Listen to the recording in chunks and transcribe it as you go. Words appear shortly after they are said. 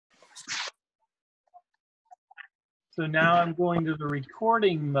So now I'm going to the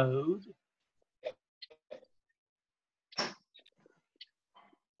recording mode.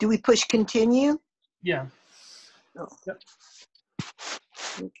 Do we push continue? Yeah. Oh. Yep.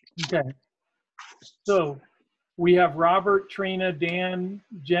 Okay. So we have Robert, Trina, Dan,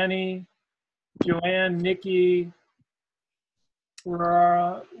 Jenny, Joanne, Nikki.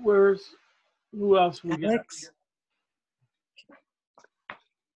 Where's who else we got? Alex?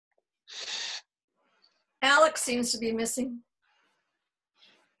 Alex seems to be missing.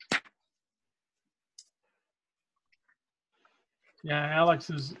 Yeah, Alex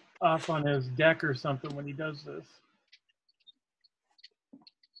is off on his deck or something when he does this.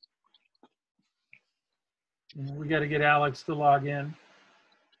 Yeah, we got to get Alex to log in.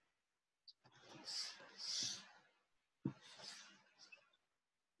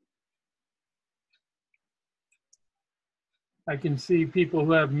 I can see people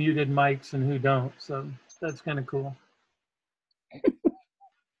who have muted mics and who don't, so that's kind of cool. I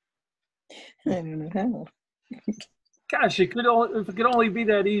don't know how. Gosh, if it could only be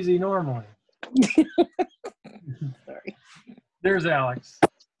that easy normally. Sorry. There's Alex.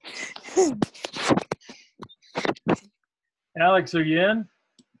 Alex, are you in?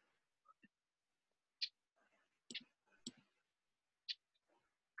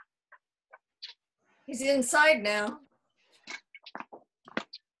 He's inside now.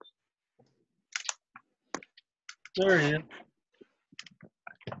 There he is.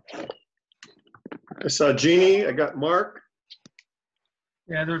 I saw Jeannie, I got Mark.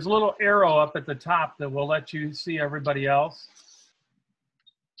 Yeah, there's a little arrow up at the top that will let you see everybody else.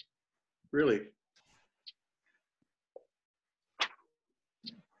 Really?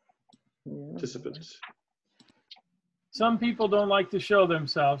 Yeah. Participants. Some people don't like to show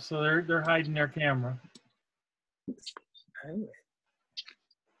themselves, so they're hiding their camera.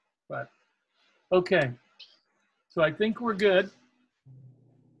 But okay, so I think we're good.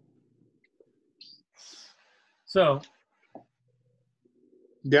 So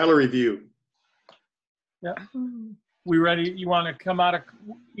Gallery view. yeah, we ready? You want to come out of?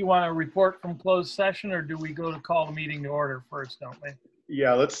 You want to report from closed session, or do we go to call the meeting to order first? Don't we?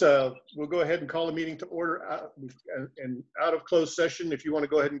 Yeah, let's, we'll go ahead and call the meeting to order and out of closed session. If you want to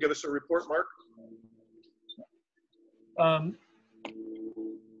go ahead and give us a report, Mark.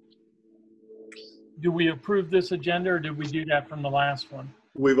 Do we approve this agenda, or did we do that from the last one?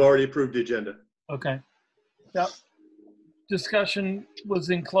 We've already approved the agenda. Okay. Yep. Discussion was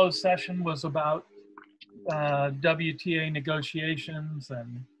in closed session was about WTA negotiations,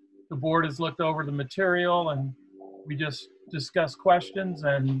 and the board has looked over the material, and we just discussed questions,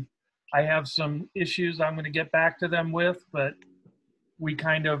 and I have some issues I'm going to get back to them with, but we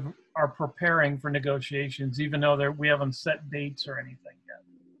kind of are preparing for negotiations, even though we haven't set dates or anything yet.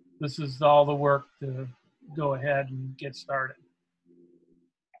 This is all the work to go ahead and get started.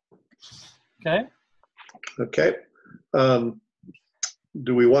 Okay. Okay.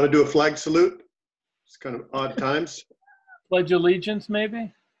 Do we want to do a flag salute? It's kind of odd times. Pledge allegiance,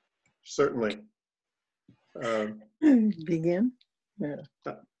 maybe? Certainly. Begin? Yeah.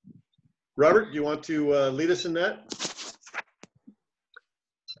 Robert, do you want to lead us in that?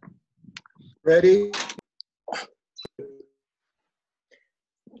 Ready?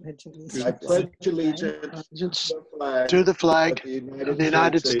 I I pledge allegiance to the flag of of the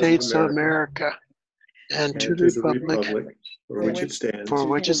United States of America and to the republic for which it stands, for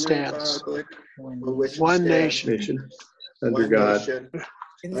which it stands, one nation, under God,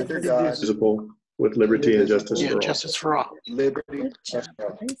 under God, indivisible, with liberty and justice yeah, for all. justice for all. liberty, justice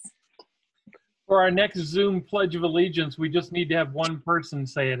for all. For our next Zoom Pledge of Allegiance, we just need to have one person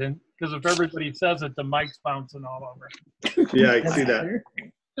say it, and because if everybody says it, the mic's bouncing all over. Yeah, I can see that.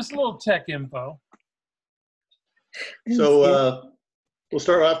 Just a little tech info. So we'll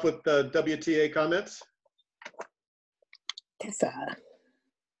start off with WTA comments.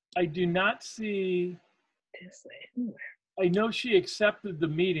 I do not see, I know she accepted the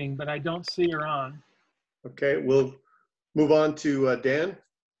meeting, but I don't see her on. Okay, we'll move on to Dan.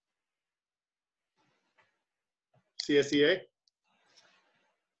 CSEA.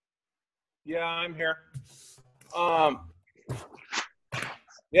 Yeah, I'm here.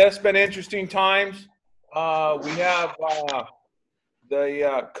 Yeah, it's been interesting times. We have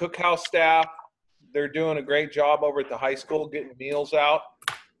the cookhouse staff. They're doing a great job over at the high school getting meals out.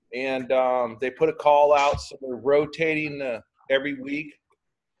 And they put a call out, so they're rotating every week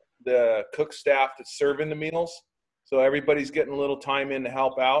the cook staff that's serving the meals. So everybody's getting a little time in to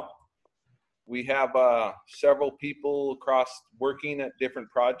help out. We have several people across working at different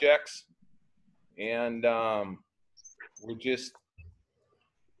projects. And we're just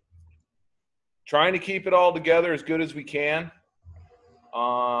trying to keep it all together as good as we can.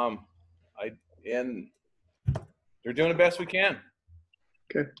 And they're doing the best we can.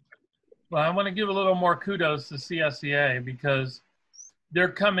 Well, I want to give a little more kudos to CSEA because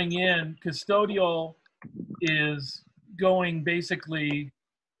they're coming in. Custodial is going basically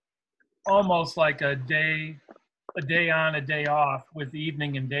almost like a day on, a day off with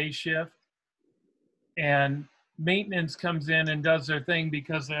evening and day shift. And maintenance comes in and does their thing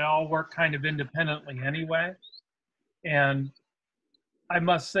because they all work kind of independently anyway. And I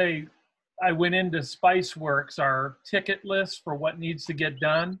must say, I went into Spiceworks, our ticket list for what needs to get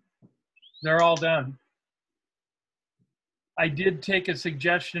done. They're all done. I did take a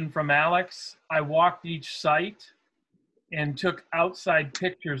suggestion from Alex. I walked each site and took outside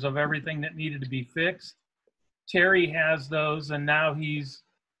pictures of everything that needed to be fixed. Terry has those, and now he's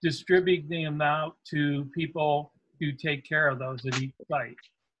distributing them out to people who take care of those at each site.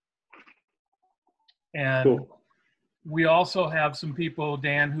 And Cool. we also have some people,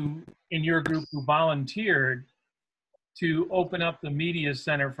 Dan, who in your group who volunteered to open up the media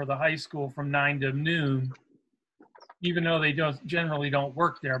center for the high school from 9 to noon, even though they generally don't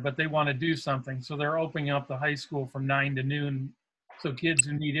work there, but they want to do something. So they're opening up the high school from 9 to noon so kids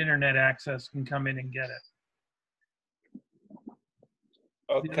who need internet access can come in and get it.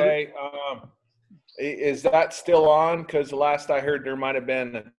 Okay. Is that still on? Because the last I heard, there might have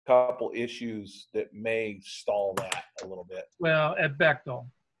been a couple issues that may stall that a little bit. Well, at Bechtel,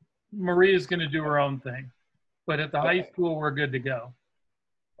 Maria's going to do her own thing, but at the high Okay. school, we're good to go.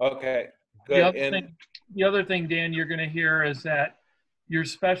 Okay, good. The other thing, Dan, you're going to hear is that your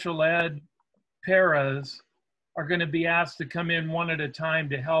special ed paras are going to be asked to come in one at a time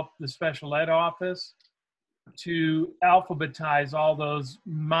to help the special ed office to alphabetize all those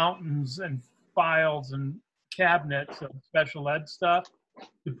mountains and files and cabinets of special ed stuff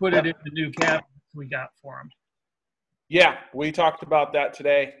to put it in the new cabinets we got for them. Yeah, we talked about that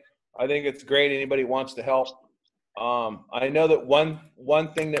today. I think it's great. Anybody wants to help. I know that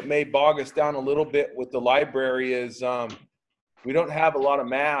one thing that may bog us down a little bit with the library is we don't have a lot of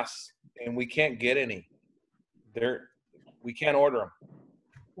masks and we can't get any. We can't order them.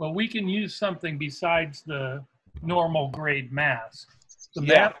 Well, we can use something besides the normal grade mask. The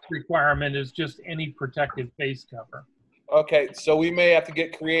Yeah. mask requirement is just any protective face cover. Okay, so we may have to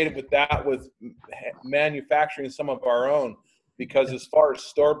get creative with that, with manufacturing some of our own, because as far as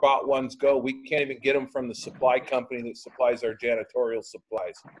store-bought ones go, we can't even get them from the supply company that supplies our janitorial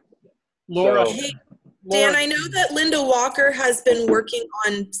supplies. Laura, So- Hey, Laura, Dan, I know that Linda Walker has been working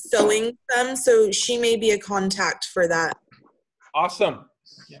on sewing them, so she may be a contact for that. Awesome.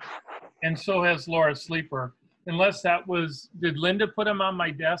 and so has Laura Sleeper. Unless that was, did Linda put them on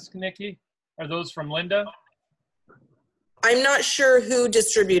my desk, Nikki? Are those from Linda? I'm not sure who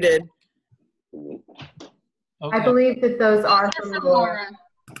distributed. Okay. I believe that those are They're from Laura.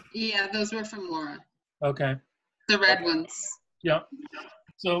 Yeah, those were from Laura. Okay. The red ones. Yep.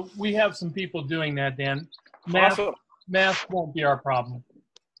 So we have some people doing that, Dan. Math Awesome. won't be our problem.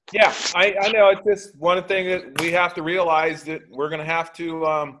 Yeah, I know. It's just one thing that we have to realize that we're gonna have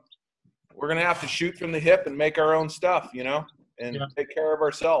to shoot from the hip and make our own stuff, and Yeah. take care of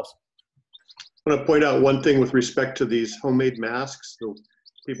ourselves. I want to point out one thing with respect to these homemade masks. So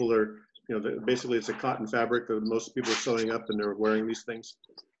people are, basically it's a cotton fabric that most people are sewing up and they're wearing these things.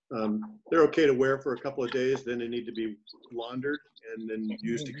 They're okay to wear for a couple of days, then they need to be laundered and then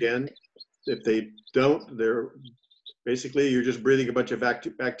used again. If they don't, you're just breathing a bunch of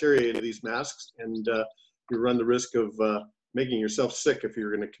bacteria into these masks, and you run the risk of making yourself sick if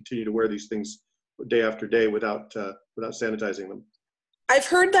you're going to continue to wear these things day after day without sanitizing them. I've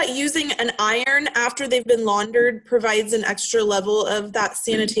heard that using an iron after they've been laundered provides an extra level of that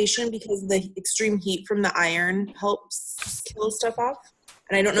sanitation because the extreme heat from the iron helps kill stuff off.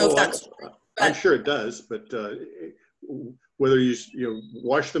 And I don't know if that's I'm sure it does, but whether you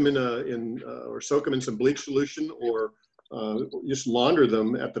wash them or soak them in some bleach solution or just launder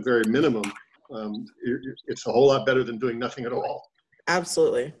them at the very minimum, it's a whole lot better than doing nothing at all.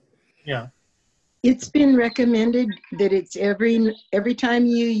 Absolutely. Yeah. It's been recommended that it's every time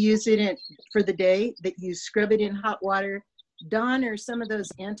you use it for the day, that you scrub it in hot water. Dawn or some of those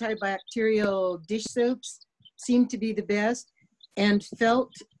antibacterial dish soaps seem to be the best. And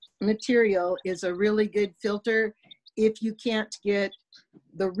felt material is a really good filter if you can't get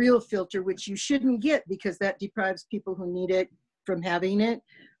the real filter, which you shouldn't get because that deprives people who need it from having it.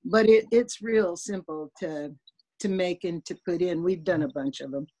 But it's real simple to make and to put in. We've done a bunch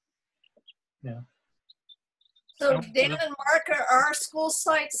of them. Yeah. So Dan and Mark, are our school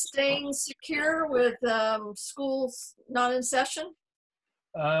sites staying secure with schools not in session?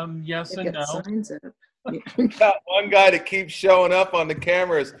 Yes They've and got no. signs up. Got one guy that keeps showing up on the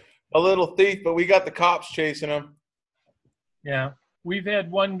cameras, a little thief, but we got the cops chasing him. Yeah, we've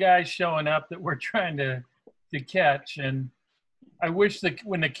had one guy showing up that we're trying to catch, and I wish that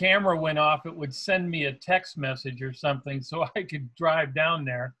when the camera went off, it would send me a text message or something so I could drive down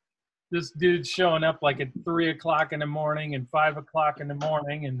there. This dude's showing up like at 3 o'clock in the morning and 5 o'clock in the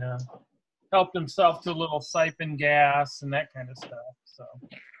morning, and helped himself to a little siphon gas and that kind of stuff. So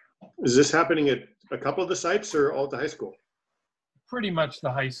Is this happening at a couple of the sites or all at the high school? pretty much the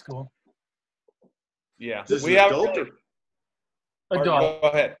high school. Yeah, Is this we an have adult or? Adult. Go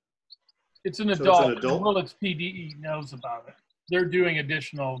ahead. It's an So it's adult. an adult? Willits PDE knows about it. They're doing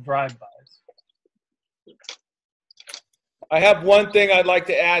additional drive-bys. I have one thing I'd like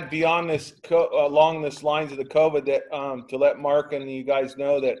to add beyond this, along this lines of the COVID, that to let Mark and you guys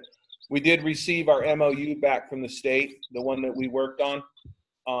know that we did receive our MOU back from the state, the one that we worked on,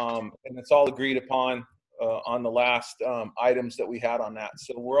 and it's all agreed upon on the last items that we had on that.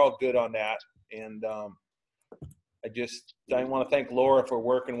 So we're all good on that, and I want to thank Laura for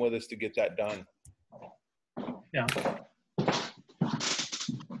working with us to get that done. Yeah.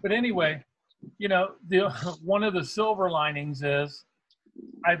 But anyway, you know, one of the silver linings is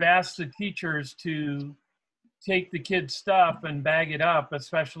I've asked the teachers to take the kids' stuff and bag it up,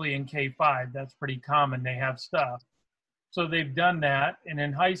 especially in K-5. That's pretty common. They have stuff. So they've done that. And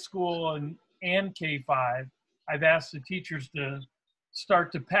in high school and K-5, I've asked the teachers to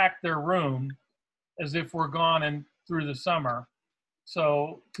start to pack their room as if we're gone and through the summer.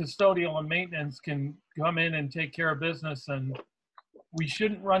 So custodial and maintenance can come in and take care of business, and we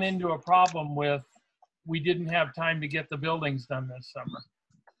shouldn't run into a problem with we didn't have time to get the buildings done this summer.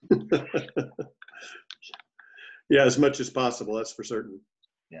 Yeah, as much as possible, that's for certain.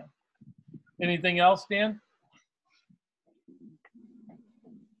 Yeah. Anything else, Dan?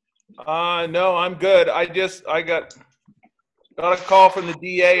 No, I'm good. I got a call from the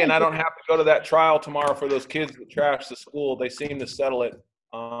DA, and I don't have to go to that trial tomorrow for those kids that trashed the school. They seem to settle it.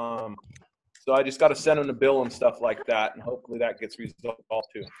 So I just got to send them the bill and stuff like that, and hopefully that gets resolved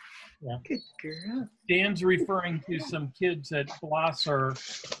too. Yeah. Good girl. Dan's referring to some kids at Blosser.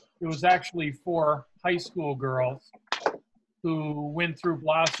 It was actually 4 high school girls who went through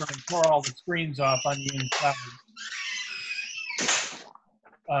Blosser and tore all the screens off on the inside.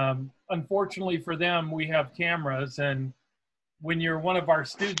 Unfortunately for them, we have cameras, and when you're one of our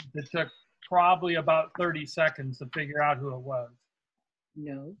students, it took probably about 30 seconds to figure out who it was.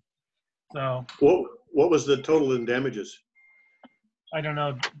 No. So What was the total in damages? I don't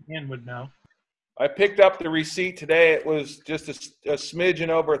know. Dan would know. I picked up the receipt today. It was just a smidgen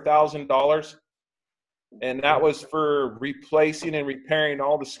over $1,000. And that was for replacing and repairing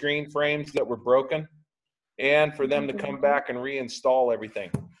all the screen frames that were broken, and for them to come back and reinstall everything.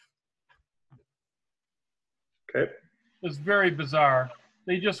 Okay. It was very bizarre.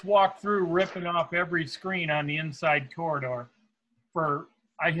 They just walked through ripping off every screen on the inside corridor for,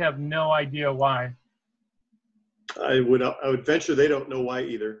 I have no idea why. I would venture they don't know why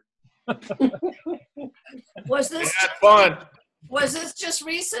either. Was They this had fun. was this just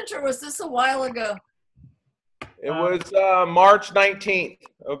recent, or was this a while ago? It was March 19th,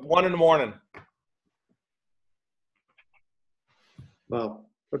 1 in the morning. Wow.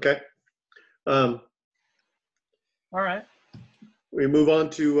 Okay. All right. We move on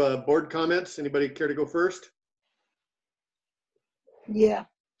to board comments. Anybody care to go first? Yeah.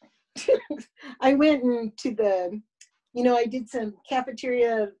 I went into I did some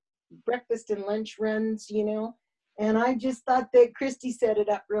cafeteria breakfast and lunch runs, and I just thought that Christy set it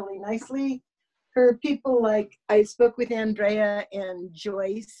up really nicely. Her people, I spoke with Andrea and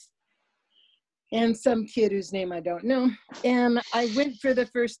Joyce and some kid whose name I don't know. And I went for the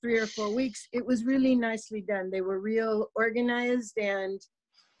first 3 or 4 weeks. It was really nicely done. They were real organized, and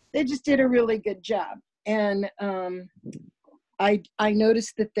they just did a really good job. And I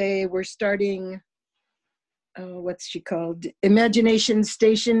noticed that they were starting, what's she called? Imagination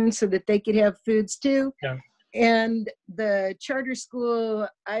Station, so that they could have foods too. Yeah. And the charter school,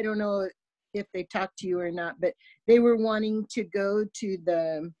 I don't know if they talked to you or not, but they were wanting to go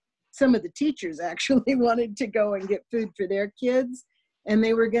to some of the teachers actually wanted to go and get food for their kids. And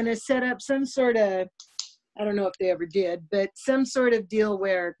they were going to set up some sort of, I don't know if they ever did, but some sort of deal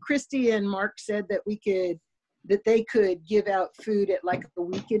where Christy and Mark said that they could give out food at like a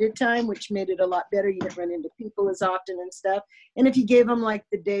week at a time, which made it a lot better. You didn't run into people as often and stuff. And if you gave them like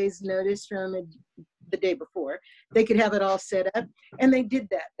the day's notice from the day before, they could have it all set up. And they did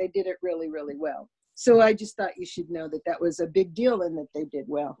that. They did it really, really well. So I just thought you should know that that was a big deal and that they did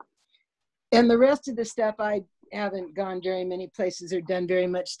well. And the rest of the stuff, I haven't gone very many places or done very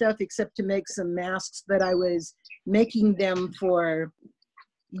much stuff except to make some masks that I was making them for,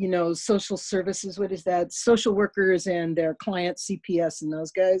 you know, social services. What is that? Social workers and their clients, CPS and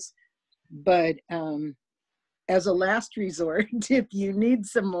those guys. But as a last resort, if you need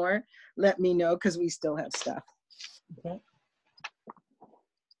some more, let me know because we still have stuff. Okay.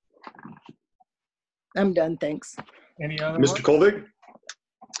 I'm done, thanks. Any other? Mr. Colvig,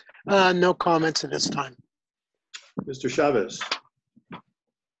 No comments at this time. Mr. Chavez.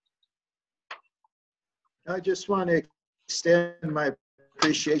 I just want to extend my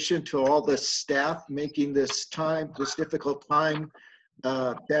appreciation to all the staff making this difficult time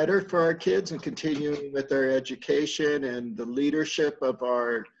better for our kids and continuing with their education, and the leadership of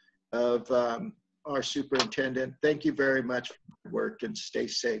our superintendent. Thank you very much for your work, and stay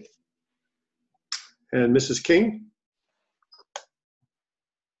safe. And Mrs. King?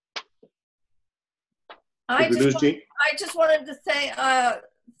 I just wanted to say,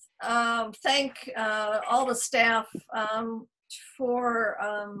 thank all the staff for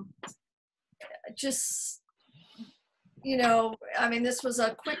just, you know, I mean, this was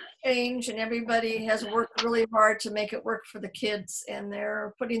a quick change and everybody has worked really hard to make it work for the kids, and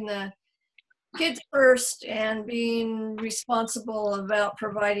they're putting the kids first and being responsible about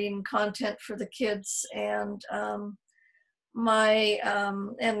providing content for the kids. And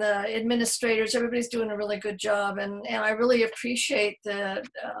and the administrators, everybody's doing a really good job, and I really appreciate the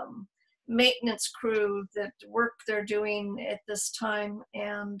maintenance crew, that work they're doing at this time.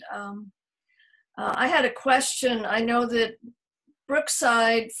 And I had a question. I know that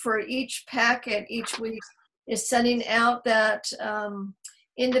Brookside, for each packet each week, is sending out that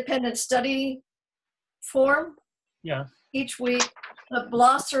independent study form. Yeah. Each week, but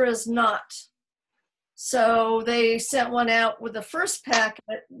Blosser is not. So they sent one out with the first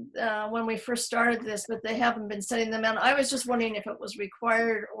packet when we first started this, but they haven't been sending them out. I was just wondering if it was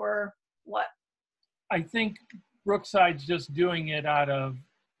required or what. I think Brookside's just doing it out of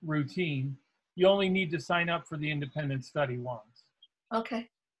routine. You only need to sign up for the independent study once. Okay.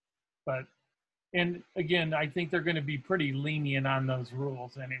 But, and again, I think they're going to be pretty lenient on those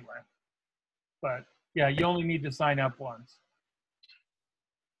rules anyway. But yeah, you only need to sign up once.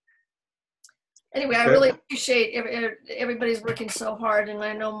 Anyway, I really appreciate everybody's working so hard, and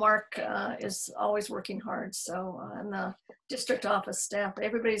I know Mark is always working hard. So, and the district office staff,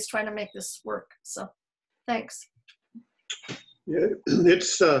 everybody's trying to make this work. So, thanks. Yeah,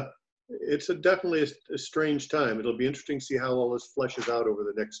 it's definitely a strange time. It'll be interesting to see how all this fleshes out over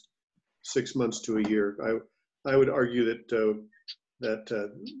the next 6 months to a year. I would argue that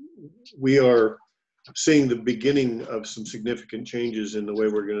we are seeing the beginning of some significant changes in the way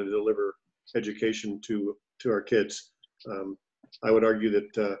we're going to deliver education to our kids. I would argue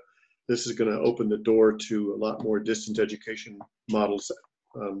that this is going to open the door to a lot more distance education models.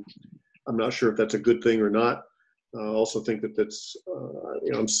 I'm not sure if that's a good thing or not. I also think that that's,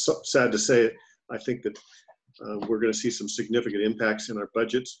 you know, I'm sad to say it. I think that we're going to see some significant impacts in our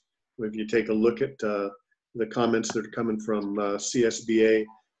budgets. If you take a look at the comments that are coming from CSBA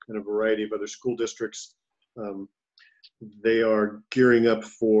and a variety of other school districts, they are gearing up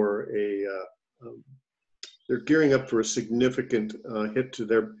for a significant hit to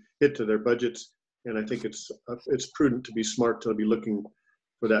their budgets, and I think it's prudent to be smart to be looking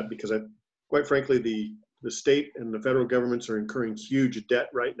for that, because quite frankly, the state and the federal governments are incurring huge debt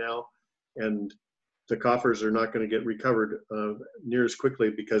right now, and the coffers are not going to get recovered near as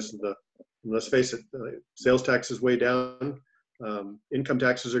quickly because let's face it, sales tax is way down, income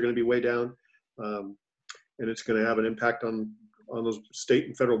taxes are going to be way down. And it's going to have an impact on those state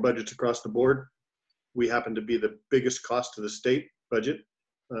and federal budgets across the board. We happen to be the biggest cost to the state budget.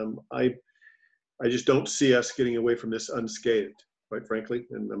 I just don't see us getting away from this unscathed, quite frankly.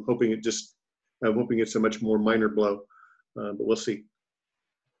 And I'm hoping it's a much more minor blow, but we'll see.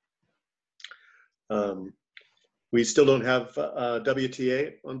 We still don't have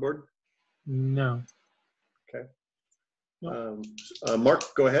WTA on board? No. Okay. No.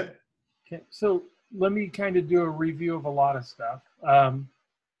 Mark, go ahead. Okay, so let me kind of do a review of a lot of stuff.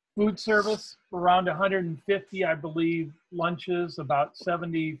 Food service, around 150, I believe, lunches, about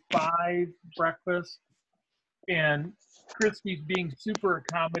 75 breakfast. And Christy's being super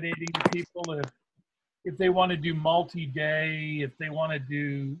accommodating to people if they want to do multi-day, if they want to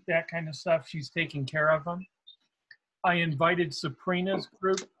do that kind of stuff, she's taking care of them. I invited Sabrina's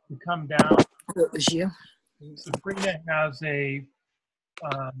group to come down. That was you. Sabrina has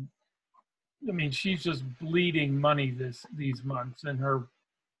I mean, she's just bleeding money these months in her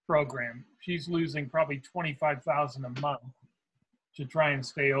program. She's losing probably $25,000 a month to try and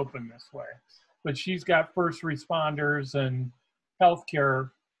stay open this way. but she's got first responders and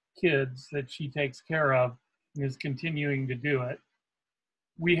healthcare kids that she takes care of and is continuing to do it.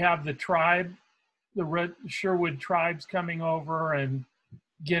 We have the tribe, the Red Sherwood tribes coming over and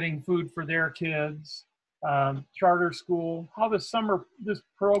getting food for their kids. Charter school, how this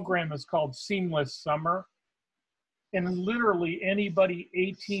program is called Seamless Summer. And literally anybody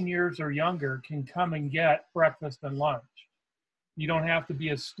 18 years or younger can come and get breakfast and lunch. You don't have to be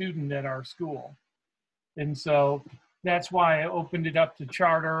a student at our school. And so that's why I opened it up to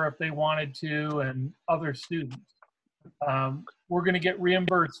charter if they wanted to and other students. We're going to get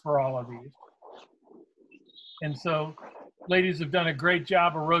reimbursed for all of these. And so ladies have done a great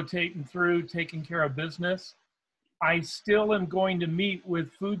job of rotating through, taking care of business. I still am going to meet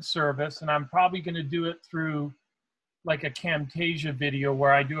with food service, and I'm probably going to do it through like a Camtasia video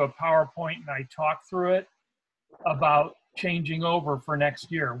where I do a PowerPoint and I talk through it about changing over for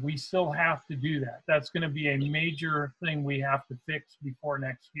next year. We still have to do that. That's going to be a major thing we have to fix before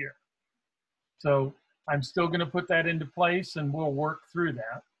next year. So I'm still going to put that into place and we'll work through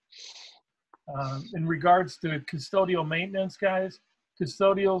that. In regards to custodial maintenance, guys,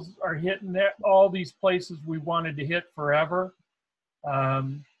 custodials are hitting all these places we wanted to hit forever. I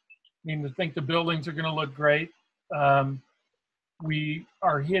think the buildings are going to look great. We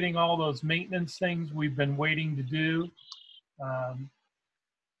are hitting all those maintenance things we've been waiting to do.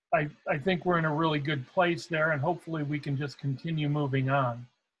 I think we're in a really good place there, and hopefully we can just continue moving on.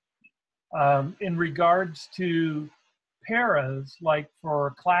 In regards to paras, like for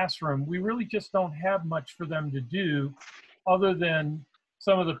a classroom, we really just don't have much for them to do other than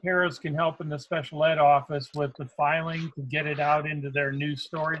some of the paras can help in the special ed office with the filing to get it out into their new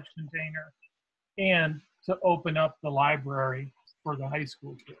storage container and to open up the library for the high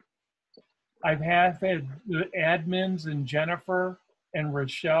school kids. I've had the admins and Jennifer and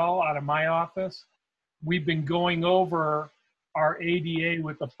Rochelle out of my office. We've been going over our ADA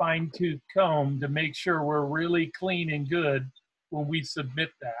with a fine-tooth comb to make sure we're really clean and good when we submit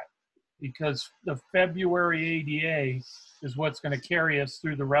that, because the February ADA is what's going to carry us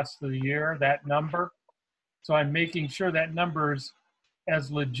through the rest of the year, that number. So I'm making sure that number's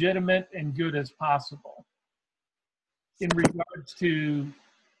as legitimate and good as possible. In regards to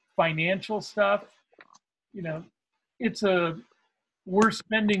financial stuff, we're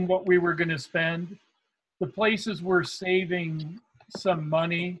spending what we were going to spend. The places we're saving some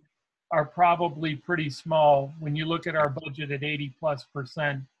money are probably pretty small when you look at our budget at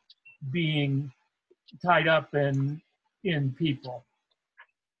 80+% being tied up in people.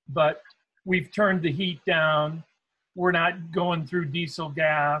 But we've turned the heat down. We're not going through diesel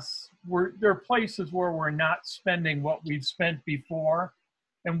gas. There are places where we're not spending what we've spent before.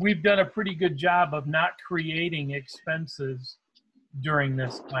 And we've done a pretty good job of not creating expenses during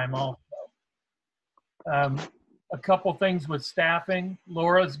this time also. A couple things with staffing.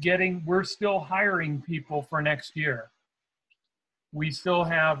 We're still hiring people for next year. We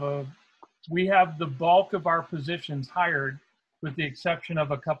have the bulk of our positions hired with the exception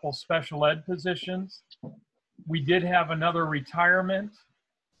of a couple special ed positions. We did have another retirement.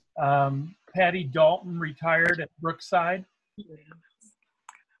 Patty Dalton retired at Brookside.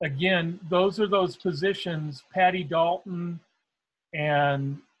 Again, those are those positions, Patty Dalton,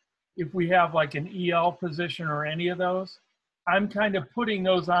 and if we have like an EL position or any of those, I'm kind of putting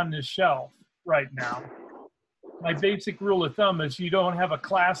those on the shelf right now. My basic rule of thumb is you don't have a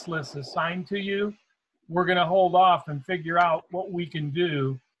class list assigned to you. We're going to hold off and figure out what we can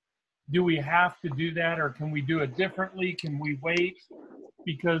do. Do we have to do that, or can we do it differently? Can we wait?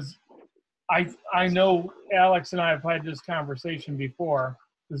 Because I know Alex and I have had this conversation before.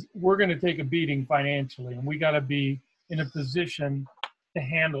 We're going to take a beating financially, and we got to be in a position to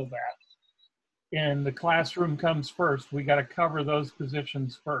handle that. And the classroom comes first. We got to cover those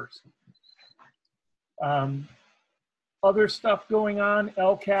positions first. Other stuff going on,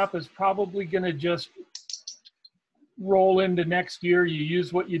 LCAP is probably going to just roll into next year. You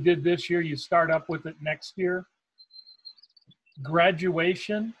use what you did this year, you start up with it next year.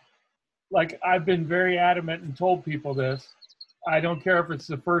 Graduation, like I've been very adamant and told people this, I don't care if it's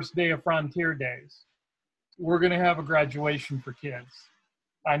the first day of Frontier Days. We're going to have a graduation for kids.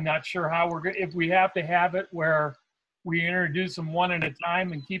 I'm not sure how if we have to have it where we introduce them one at a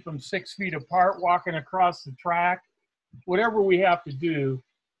time and keep them 6 feet apart walking across the track, whatever we have to do,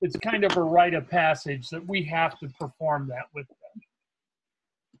 it's kind of a rite of passage that we have to perform that with them.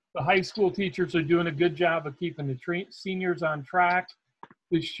 The high school teachers are doing a good job of keeping the seniors on track.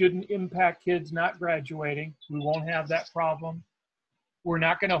 This shouldn't impact kids not graduating. We won't have that problem. We're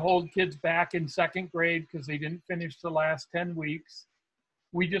not going to hold kids back in second grade because they didn't finish the last 10 weeks.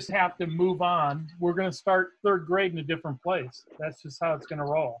 we just have to move on. We're going to start third grade in a different place. That's just how it's going to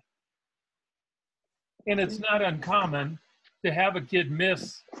roll. And it's not uncommon to have a kid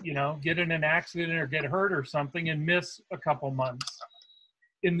miss, you know, get in an accident or get hurt or something and miss a couple months.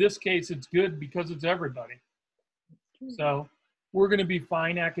 In this case, it's good because it's everybody. So we're going to be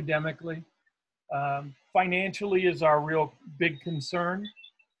fine academically. Financially is our real big concern,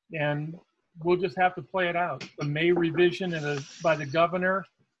 and we'll just have to play it out. The May revision by the governor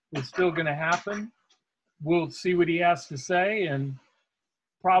is still going to happen. We'll see what he has to say, and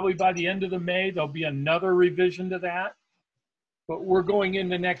probably by the end of the May, there'll be another revision to that. But we're going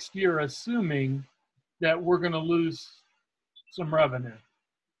into next year assuming that we're going to lose some revenue,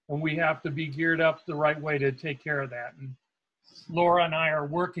 and we have to be geared up the right way to take care of that. And Laura and I are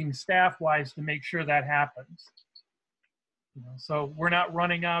working staff-wise to make sure that happens. You know, so we're not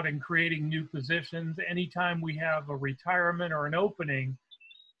running out and creating new positions. Anytime we have a retirement or an opening,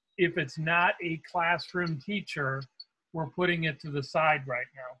 if it's not a classroom teacher, we're putting it to the side right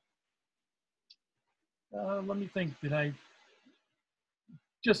now. Let me think,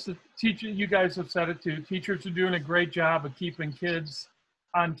 just the teacher, you guys have said it too, teachers are doing a great job of keeping kids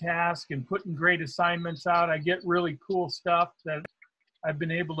on task and putting great assignments out. I get really cool stuff that I've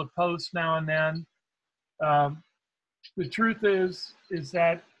been able to post now and then. The truth is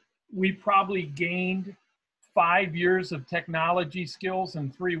that we probably gained 5 years of technology skills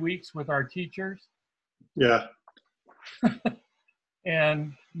in 3 weeks with our teachers. Yeah.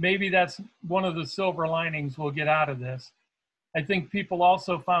 And maybe that's one of the silver linings we'll get out of this. I think people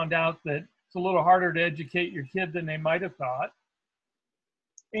also found out that it's a little harder to educate your kid than they might have thought.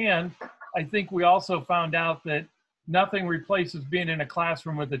 And I think we also found out that nothing replaces being in a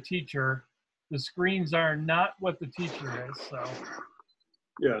classroom with a teacher. The screens are not what the teacher is, so.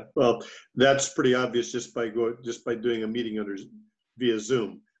 Yeah, well, that's pretty obvious just by doing a meeting via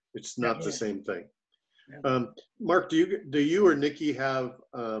Zoom. It's not the same thing. Mark, do you or Nikki have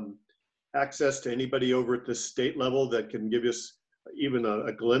access to anybody over at the state level that can give us even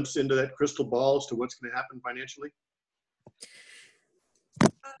a glimpse into that crystal ball as to what's going to happen financially?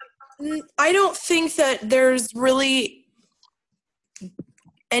 I don't think that there's really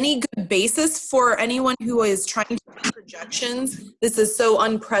any good basis for anyone who is trying to make projections. This is so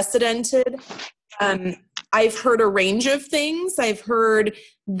unprecedented. I've heard a range of things. I've heard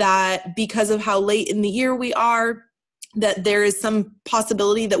that because of how late in the year we are, that there is some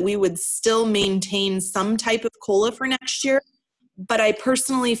possibility that we would still maintain some type of COLA for next year. But I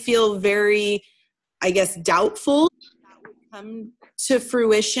personally feel very, I guess, doubtful that would come to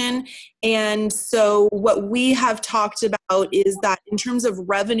fruition. And so what we have talked about is that in terms of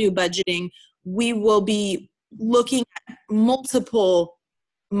revenue budgeting, we will be looking at multiple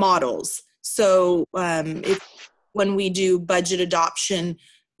models. So when we do budget adoption,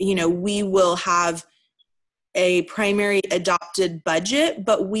 you know, we will have a primary adopted budget,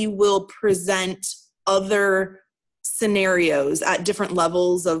 but we will present other scenarios at different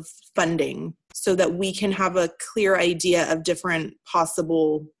levels of funding so that we can have a clear idea of different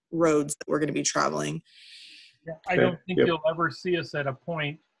possible roads that we're going to be traveling. Yeah, I don't think you'll ever see us at a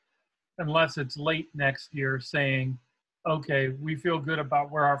point, unless it's late next year, saying, okay, we feel good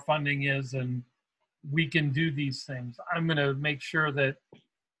about where our funding is and we can do these things. I'm going to make sure that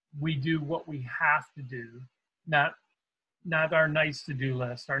we do what we have to do, not our nice to-do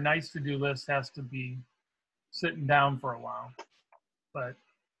list. Our nice to-do list has to be sitting down for a while. But,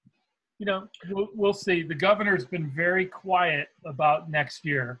 you know, we'll see. The governor's been very quiet about next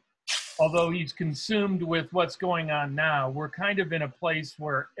year. Although he's consumed with what's going on now, we're kind of in a place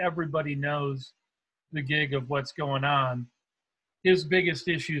where everybody knows the gig of what's going on. His biggest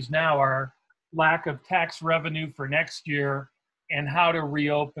issues now are lack of tax revenue for next year and how to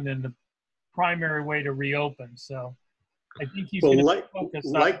reopen and the primary way to reopen. So I think he's going to focus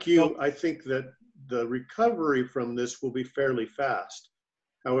on like you, I think that the recovery from this will be fairly fast.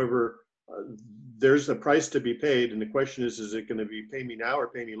 However, there's a price to be paid, and the question is it going to be pay me now or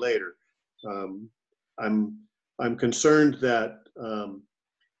pay me later? I'm concerned that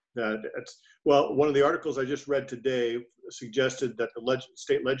well, one of the articles I just read today suggested that the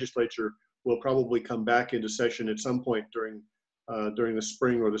state legislature will probably come back into session at some point during the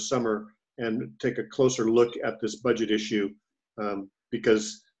spring or the summer and take a closer look at this budget issue,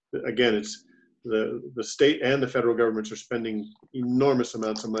 because again, it's the state and the federal governments are spending enormous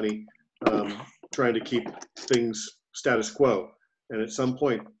amounts of money trying to keep things status quo, and at some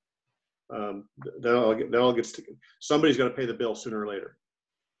point that all gets to, somebody's got to pay the bill sooner or later.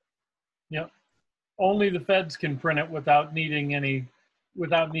 Yep. Only the feds can print it without needing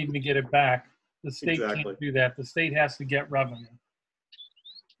to get it back. The state can't do that. The state has to get revenue.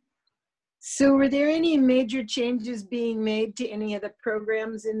 So were there any major changes being made to any of the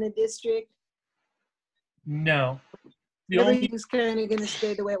programs in the district? No. The only, Everything's kind of going to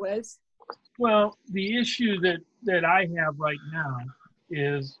stay the way it was? well, the issue that I have right now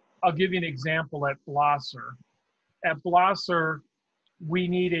is, I'll give you an example at Blosser. At Blosser, we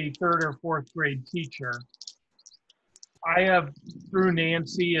need a 3rd or 4th grade teacher. I have, through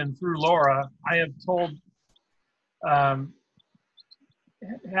Nancy and through Laura, I have told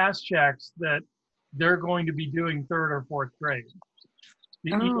Haschaks that they're going to be doing 3rd or 4th grade.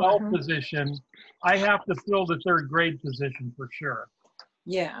 The EL position, I have to fill the 3rd grade position for sure.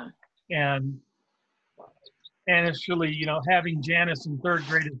 Yeah. And initially, you know, having Janice in 3rd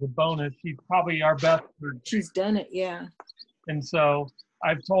grade is a bonus. She's probably our best 3rd grader. She's done it, yeah. And so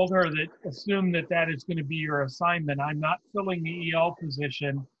I've told her that assume that is going to be your assignment. I'm not filling the EL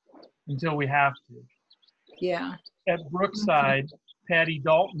position until we have to. Yeah. At Brookside, Patty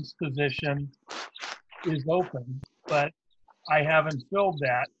Dalton's position is open, but I haven't filled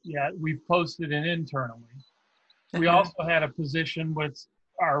that yet. We've posted it internally. We also had a position with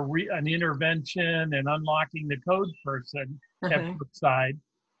an intervention and unlocking the code person at Brookside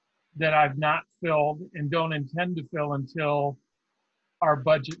that I've not filled and don't intend to fill until our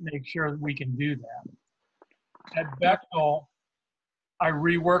budget makes sure that we can do that. At Bechtel, I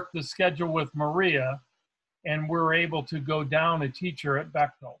reworked the schedule with Maria, and we're able to go down a teacher at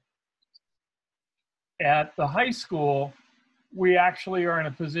Bechtel. At the high school, we actually are in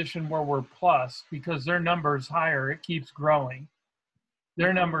a position where we're plus because their number's higher. It keeps growing.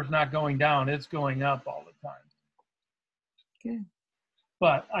 Their number's not going down. It's going up all the time. Good.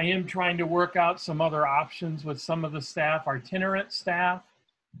 But I am trying to work out some other options with some of the staff, our itinerant staff.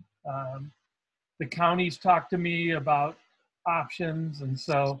 The counties talk to me about options. And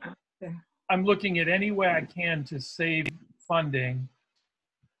so I'm looking at any way I can to save funding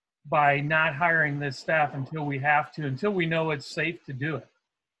by not hiring this staff until we have to, until we know it's safe to do it.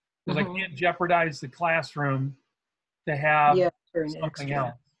 Because I can't jeopardize the classroom to have something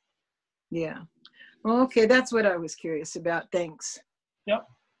else. Yeah. Well, okay, that's what I was curious about. Thanks. Yep.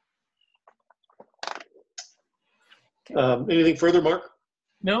 Anything further, Mark?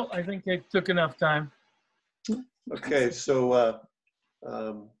 No, I think it took enough time. Okay, so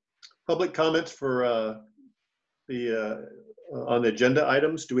public comments for on the agenda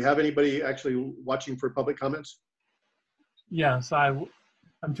items. Do we have anybody actually watching for public comments? Yes, I'm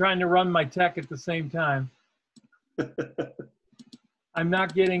trying to run my tech at the same time. I'm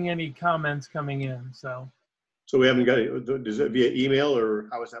not getting any comments coming in, so. So we haven't got it. Is it via email or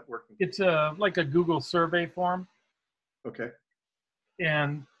how is that working? It's like a Google survey form. Okay.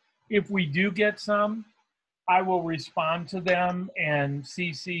 And if we do get some, I will respond to them and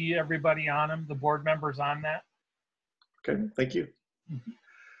CC everybody on them, the board members on that. Okay, thank you.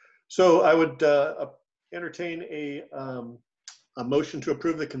 So I would entertain a motion to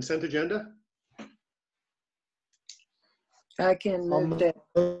approve the consent agenda. I can move that.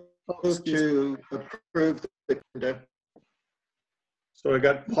 Move to approve the agenda. So I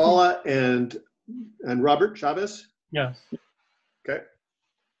got Paula and Robert Chavez. Yes. Okay.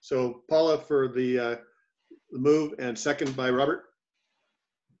 So Paula for the move and second by Robert.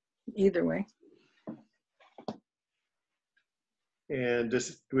 Either way. And do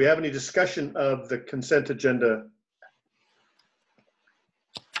we have any discussion of the consent agenda?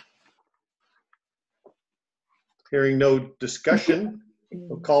 Hearing no discussion,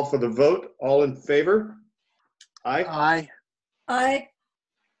 we'll call for the vote. All in favor? Aye. Aye. Aye.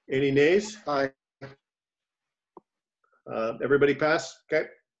 Any nays? Aye. Everybody pass? Okay.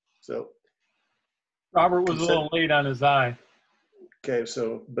 So. Robert was a little late on his eye. Okay,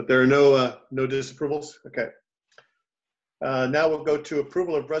 so, but there are no disapprovals? Okay. Now we'll go to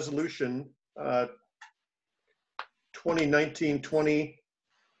approval of resolution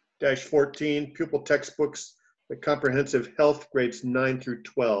 2019-20-14 pupil textbooks, the comprehensive health grades 9 through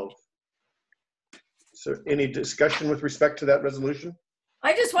 12. So any discussion with respect to that resolution?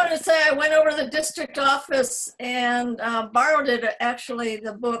 I just wanted to say I went over to the district office and borrowed it, actually,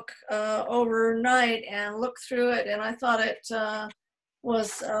 the book overnight and looked through it, and I thought it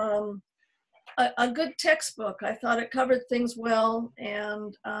was a good textbook. I thought it covered things well,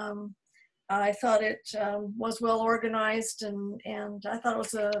 and I thought it was well organized, and I thought it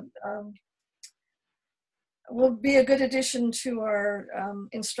was will be a good addition to our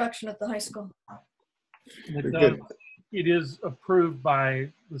instruction at the high school. It is approved by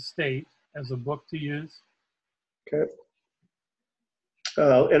the state as a book to use. Okay.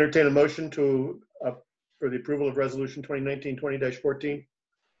 I'll entertain a motion to for the approval of resolution 2019-20-14.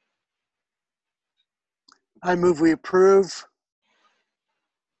 I move we approve.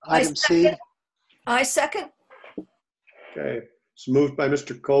 Item C. I second. Okay, it's moved by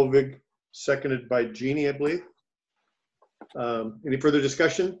Mr. Colvig, seconded by Jeannie, I believe. Any further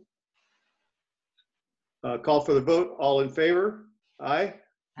discussion? Call for the vote. All in favor? Aye.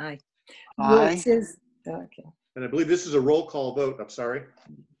 Aye. Aye. Okay. And I believe this is a roll call vote. I'm sorry.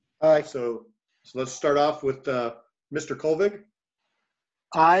 Aye. So let's start off with Mr. Colvig,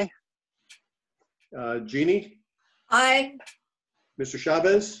 Aye. Jeannie, Aye. Mr.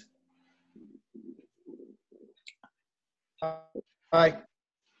 Chavez, Aye.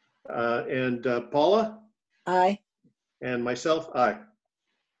 and Paula, Aye. and myself, aye.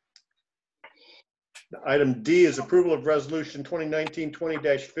 Item D is approval of resolution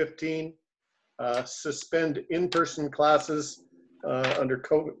 2019-20-15, suspend in-person classes under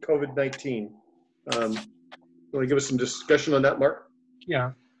COVID-19. Want to give us some discussion on that, Mark?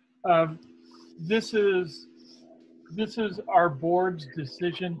 Yeah. This is our board's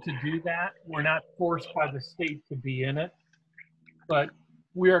decision to do that. We're not forced by the state to be in it, but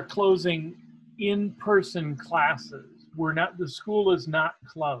we are closing in-person classes. The school is not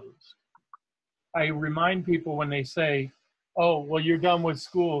closed. I remind people when they say, oh, well, you're done with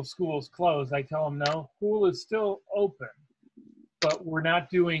school, school's closed. I tell them, no, school is still open, but we're not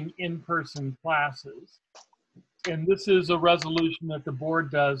doing in-person classes. And this is a resolution that the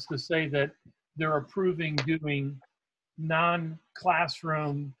board does to say that they're approving doing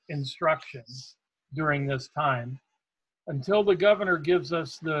non-classroom instruction during this time. Until the governor gives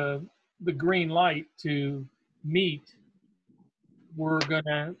us the green light to meet, we're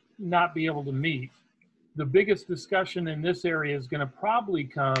gonna not be able to meet. The biggest discussion in this area is gonna probably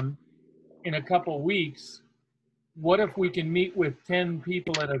come in a couple weeks. What if we can meet with 10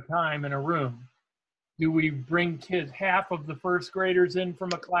 people at a time in a room? Do we bring kids, half of the first graders in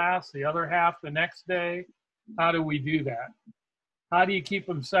from a class, the other half the next day? How do we do that? How do you keep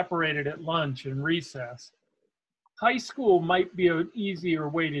them separated at lunch and recess? High school might be an easier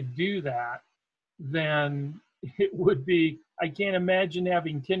way to do that than it would be. I can't imagine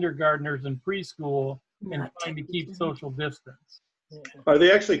having kindergartners in preschool and trying to keep social distance. Are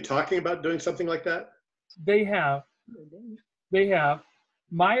they actually talking about doing something like that? They have.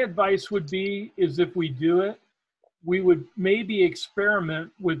 My advice would be is if we do it, we would maybe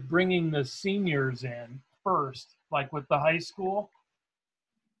experiment with bringing the seniors in first, like with the high school,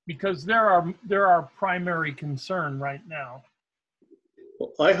 because they're our primary concern right now.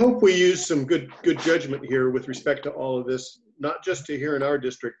 Well, I hope we use some good judgment here with respect to all of this, not just to here in our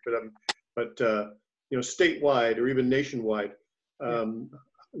district, but you know, statewide or even nationwide.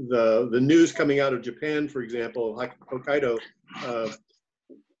 The news coming out of Japan, for example, Hokkaido,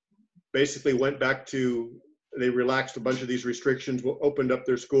 basically went back to, they relaxed a bunch of these restrictions, opened up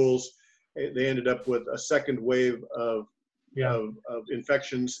their schools. They ended up with a second wave of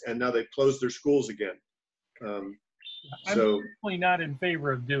infections, and now they've closed their schools again. I'm So definitely not in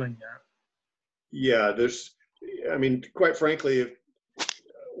favor of doing that. yeah, I mean, quite frankly,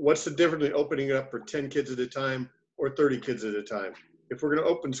 what's the difference in opening it up for 10 kids at a time or 30 kids at a time? If we're going to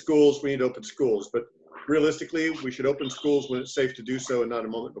open schools, we need to open schools. But realistically, we should open schools when it's safe to do so and not a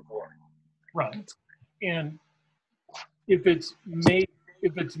moment before. Right. And if it's May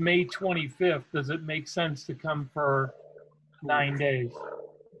 25th, does it make sense to come for 9 days?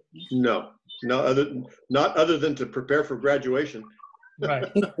 No, not other than to prepare for graduation.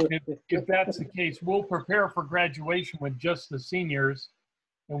 Right. If that's the case, we'll prepare for graduation with just the seniors,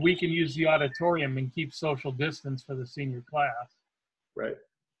 and we can use the auditorium and keep social distance for the senior class. Right.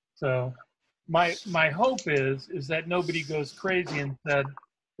 So my hope is that nobody goes crazy and said,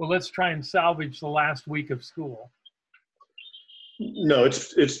 well, let's try and salvage the last week of school. No,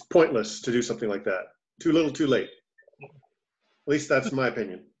 it's pointless to do something like that. Too little, too late. At least that's my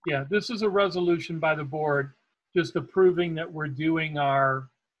opinion. Yeah, this is a resolution by the board just approving that we're doing our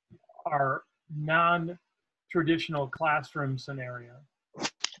non-traditional classroom scenario.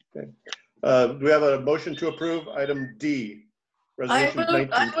 Okay. Do we have a motion to approve item D? I move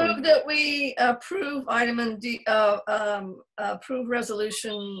that we approve item D, approve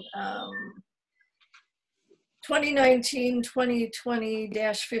resolution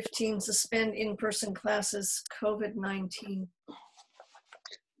 2019-2020-15, suspend in-person classes, COVID-19.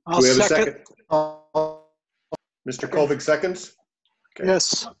 I'll Do we have second. a second? Mr. Colvig seconds. Okay.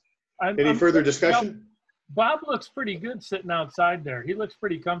 Yes. Any further discussion? Bob looks pretty good sitting outside there. He looks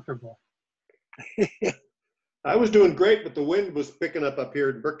pretty comfortable. I was doing great, but the wind was picking up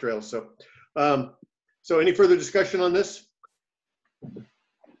here in Brook Trail. So any further discussion on this?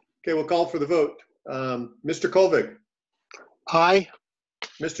 Okay, we'll call for the vote. Mr. Colvig. Aye.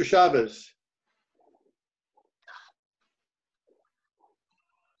 Mr. Chavez.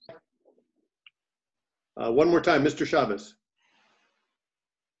 One more time, Mr. Chavez.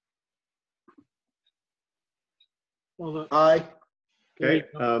 Well, Aye. Okay.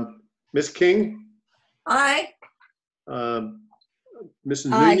 Ms. King, Aye.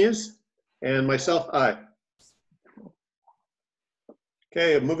 Mrs. Aye. Nunez, and myself, aye.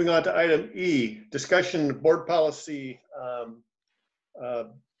 Okay, moving on to item E, discussion board policy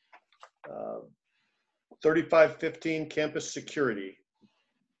 3515, campus security.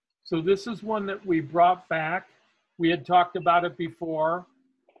 so this is one that we brought back. We had talked about it before.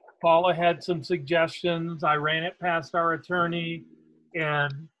 Paula had some suggestions. I ran it past our attorney,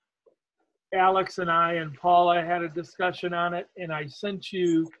 and Alex and I and Paula had a discussion on it, and I sent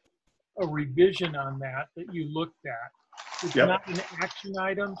you a revision on that you looked at. It's Yep. not an action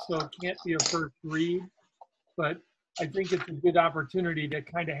item, so it can't be a first read, but I think it's a good opportunity to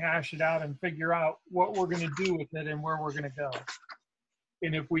kind of hash it out and figure out what we're going to do with it and where we're going to go.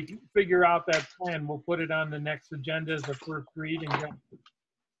 And if we can figure out that plan, we'll put it on the next agenda as a first read and go.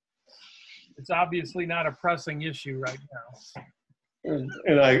 It's obviously not a pressing issue right now. And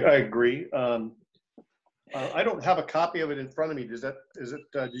I agree. I don't have a copy of it in front of me. Did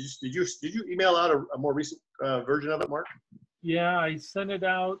you email out a more recent version of it, Mark? Yeah, I sent it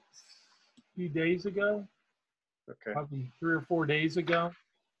out a few days ago. Okay. Probably 3 or 4 days ago.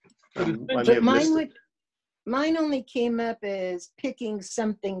 But it's I been, may have missed it. Mine only came up as picking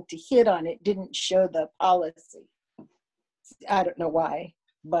something to hit on. It didn't show the policy. I don't know why,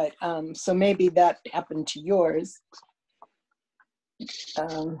 but so maybe that happened to yours. I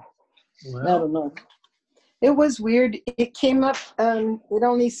don't know. It was weird. It came up, it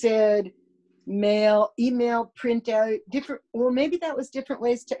only said mail, email, print out, different. Well, maybe that was different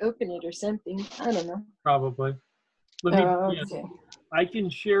ways to open it or something. I don't know. probably. Let me, Okay. I can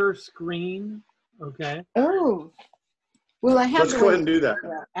share screen, okay? Oh, well, I have. Let's go ahead and do that.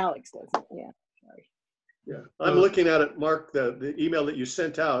 Alex doesn't. Yeah. Sorry. Yeah, I'm looking at it, Mark, the email that you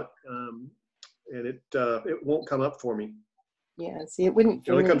sent out, and it won't come up for me. Yeah. See, it wouldn't.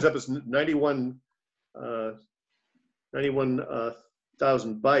 It only comes up as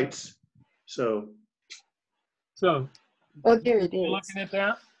 91,000 bytes. So. So. Oh, there it You is. looking at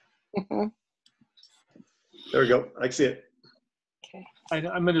that? There we go. I see it. Okay.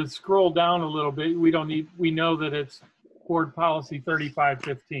 I'm going to scroll down a little bit. We know that it's board policy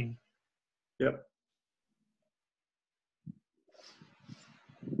 3515. Yep.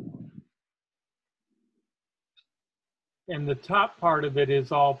 And the top part of it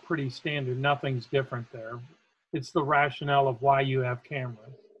is all pretty standard. Nothing's different there. It's the rationale of why you have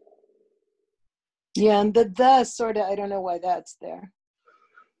cameras. Yeah, and the sort of, I don't know why that's there.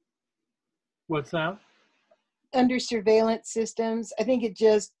 What's that? Under surveillance systems, I think it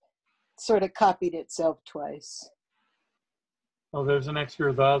just sort of copied itself twice. Oh, there's an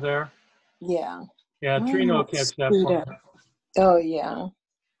extra the there. Yeah. Yeah, Trina will catch that part. Oh, yeah.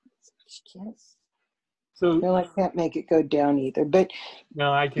 So no, I can't make it go down either. But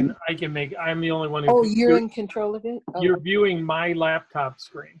no, I can make. I'm the only one who. Oh, you're in control of it. Oh. You're viewing my laptop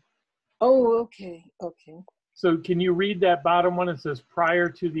screen. Oh, okay, okay. So can you read that bottom one? It says prior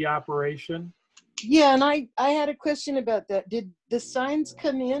to the operation. Yeah, and I had a question about that. Did the signs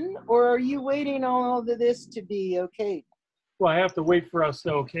come in, or are you waiting on all of this to be okay? Well, I have to wait for us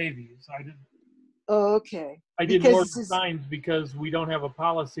to okay these. I did. Oh, okay. I did more signs because we don't have a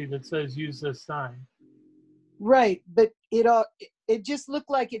policy that says use this sign. Right, but it just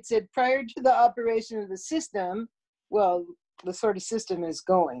looked like it said prior to the operation of the system. Well, the sort of system is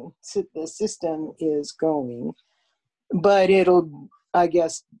going. So the system is going, but it'll, I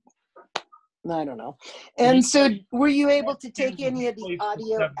guess, I don't know. And so, were you able to take any of the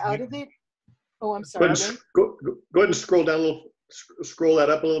audio out of it? Oh, I'm sorry. Go ahead and scroll down a little. Scroll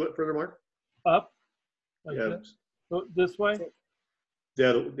that up a little bit further, Mark. Up. Like yeah. This way.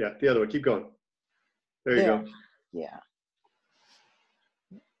 Yeah, the other way. Keep going. There you go. Yeah.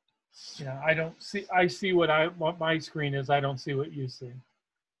 Yeah, I don't see. I see what my screen is. I don't see what you see.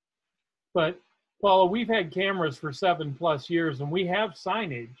 But Paula, we've had cameras for 7+ years, and we have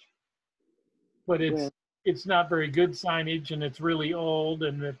signage, but it's not very good signage, and it's really old,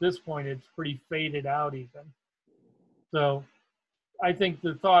 and at this point, it's pretty faded out even. So, I think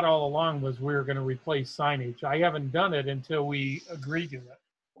the thought all along was we were going to replace signage. I haven't done it until we agreed to it.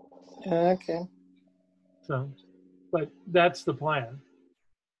 Okay. So, but that's the plan.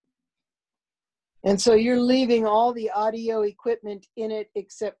 And so you're leaving all the audio equipment in it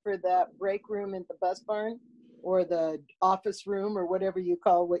except for that break room in the bus barn, or the office room, or whatever you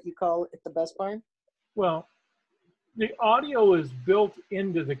call what you call it, the bus barn? Well, the audio is built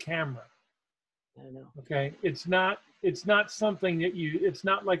into the camera. I know. Okay, it's not something that it's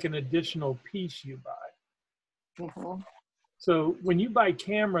not like an additional piece you buy. Mhm. So when you buy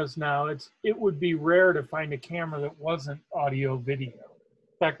cameras now, it would be rare to find a camera that wasn't audio video.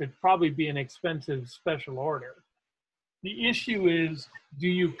 In fact, it'd probably be an expensive special order. The issue is, do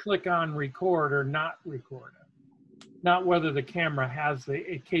you click on record or not record it? Not whether the camera has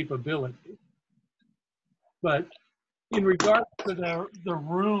a capability. But in regards to the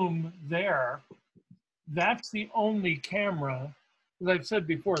room there, that's the only camera. As I've said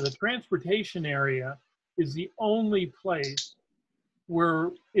before, the transportation area is the only place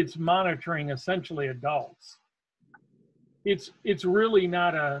where it's monitoring essentially adults. It's really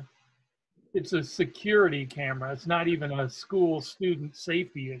not it's a security camera. It's not even a school student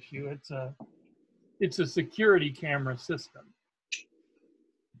safety issue. It's a security camera system.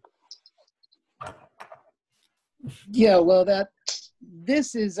 Yeah, well,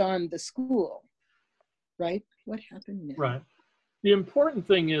 this is on the school, right? What happened now? Right. The important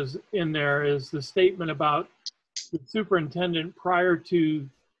thing is in there is the statement about the superintendent prior to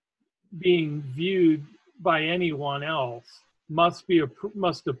being viewed by anyone else must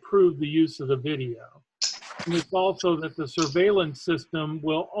approve the use of the video. And it's also that the surveillance system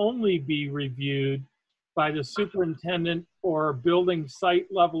will only be reviewed by the superintendent or building site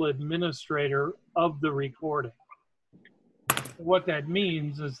level administrator of the recording. What that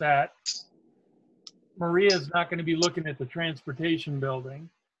means is that Maria is not going to be looking at the transportation building,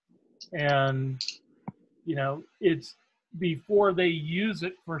 and it's before they use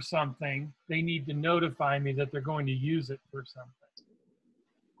it for something, they need to notify me that they're going to use it for something.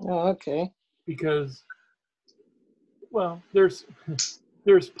 Oh, okay. Because, well, there's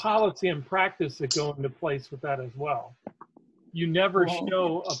policy and practice that go into place with that as well. You never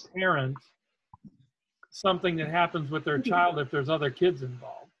show a parent something that happens with their child if there's other kids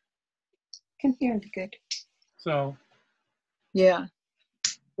involved. Can hear it good. So, yeah.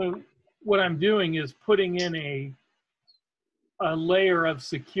 So what I'm doing is putting in a layer of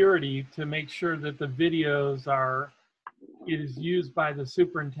security to make sure that the videos it is used by the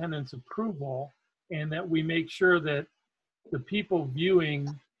superintendent's approval, and that we make sure that the people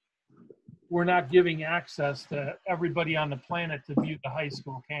viewing, we're not giving access to everybody on the planet to view the high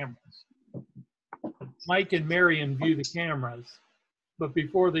school cameras. Mike and Marion view the cameras, but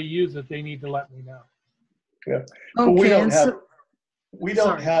before they use it, they need to let me know. Yeah, okay, but we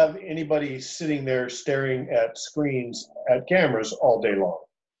don't have anybody sitting there staring at screens at cameras all day long.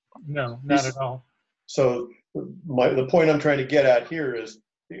 No, not at all. So the point I'm trying to get at here is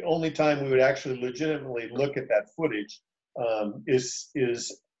the only time we would actually legitimately look at that footage is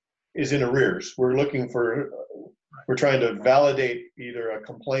in arrears. We're trying to validate either a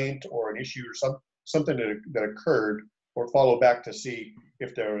complaint or an issue or something that occurred, or follow back to see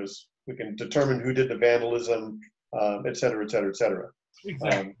if we can determine who did the vandalism, et cetera, et cetera, et cetera.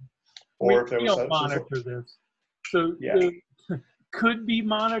 Exactly. Or if there was monitor this. So yeah. Could be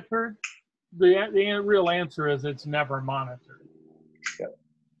monitored. The real answer is it's never monitored. Yeah.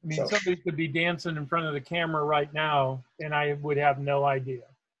 I mean, somebody could be dancing in front of the camera right now, and I would have no idea.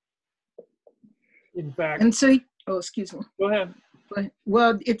 In fact. And so, excuse me. Go ahead.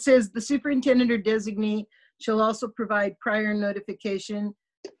 Well, it says the superintendent or designee shall also provide prior notification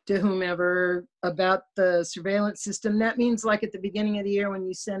to whomever about the surveillance system. That means like at the beginning of the year when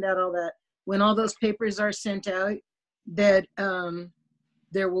you send out all that, when all those papers are sent out, that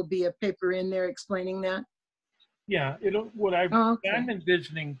there will be a paper in there explaining that? Yeah, I'm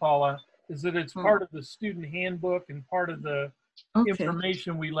envisioning, Paula, is that it's part of the student handbook and part of the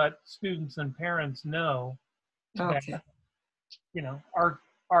information we let students and parents know that,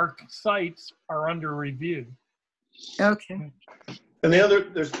 our sites are under review. Okay. And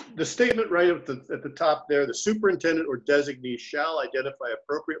there's the statement right at the top there, the superintendent or designee shall identify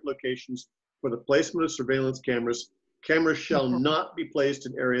appropriate locations for the placement of surveillance cameras. Cameras shall not be placed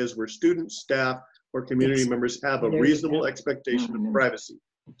in areas where students, staff, or community members have a reasonable expectation of privacy.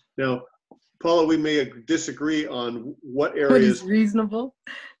 Now, Paula, we may disagree on what areas. What is reasonable?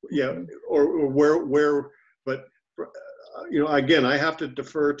 Yeah, or where, but again, I have to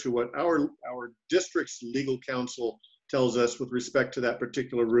defer to what our district's legal counsel tells us with respect to that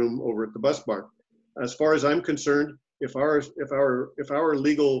particular room over at the bus barn. As far as I'm concerned, if our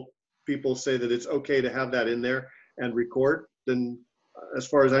legal people say that it's okay to have that in there and record, then as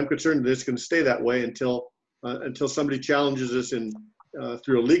far as I'm concerned, it's going to stay that way until somebody challenges us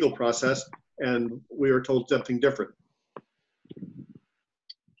through a legal process and we are told something different.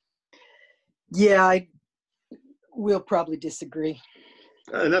 Yeah, we'll probably disagree.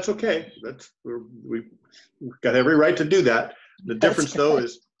 And that's okay. We've got every right to do that. The difference, though,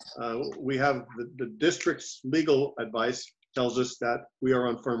 is we have the district's legal advice tells us that we are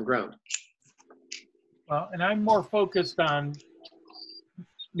on firm ground. And I'm more focused on, I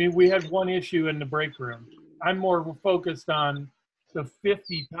mean, we had one issue in the break room. I'm more focused on the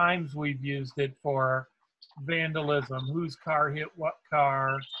 50 times we've used it for vandalism, whose car hit what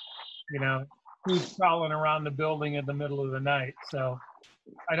car, you know, who's crawling around the building in the middle of the night. So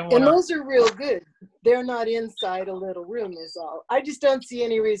I don't want And to. those are real good. They're not inside a little room is all. I just don't see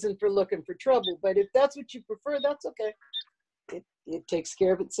any reason for looking for trouble. But if that's what you prefer, that's okay. It takes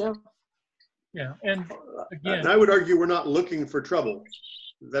care of itself. Yeah, and again, and I would argue we're not looking for trouble.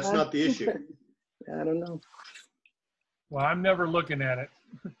 That's not the issue. I don't know. well, I'm never looking at it.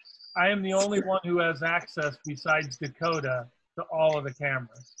 I am the only one who has access besides Dakota to all of the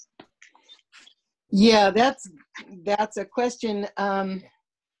cameras. Yeah, that's a question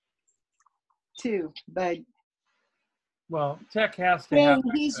too. But Well, Tech has to have saying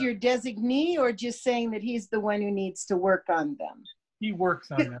he's access. your designee, or just saying that he's the one who needs to work on them? He works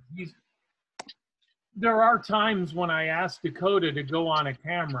on them. There are times when I ask Dakota to go on a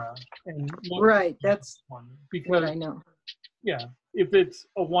camera and look. Right, that's one what because I know. yeah, if it's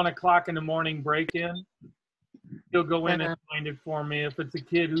a 1 o'clock in the morning break-in, he'll go in and find it for me. If it's a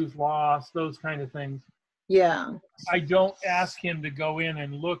kid who's lost, those kind of things. Yeah. I don't ask him to go in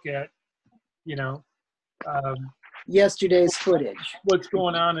and look at, you know, Yesterday's footage. what's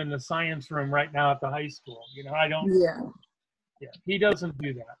going on in the science room right now at the high school. You know, I don't. Yeah. Yeah, he doesn't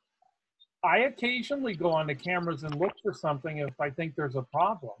do that. I occasionally go on the cameras and look for something if I think there's a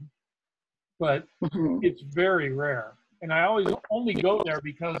problem, but it's very rare. And I always only go there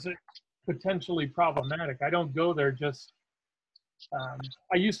because it's potentially problematic. I don't go there just,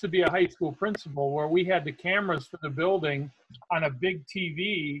 I used to be a high school principal where we had the cameras for the building on a big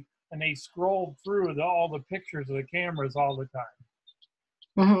TV and they scrolled through all the pictures of the cameras all the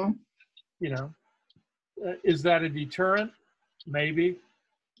time. You know, is that a deterrent? Maybe.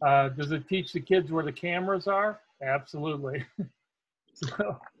 Does it teach the kids where the cameras are? Absolutely.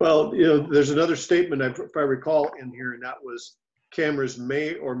 So. Well, you know, there's another statement, if I recall, in here, and that was cameras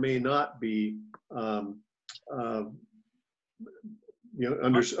may or may not be, you know,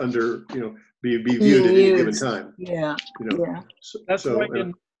 under you know, be viewed at any given time. Yeah. You know, Yeah. That's right.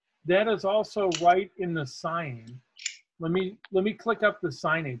 And that is also right in the sign. Let me click up the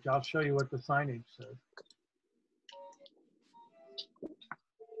signage. I'll show you what the signage says.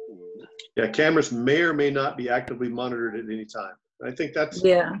 Yeah, cameras may or may not be actively monitored at any time. I think that's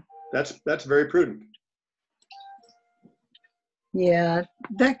very prudent. Yeah,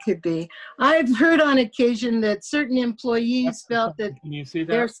 that could be. I've heard on occasion that certain employees felt that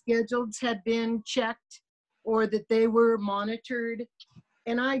their schedules had been checked or that they were monitored.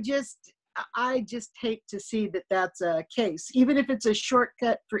 And I just hate to see that that's a case. Even if it's a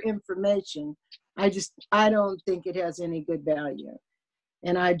shortcut for information, I don't think it has any good value.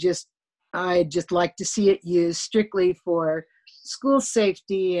 And I just like to see it used strictly for school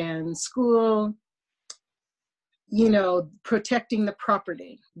safety and school, you know, protecting the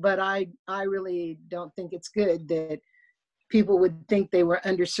property. But I really don't think it's good that people would think they were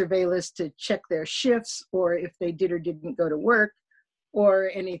under surveillance to check their shifts or if they did or didn't go to work or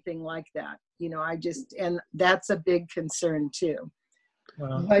anything like that. You know, and that's a big concern too.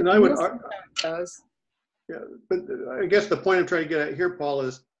 But and I would yeah, but I guess the point I'm trying to get at here, Paul,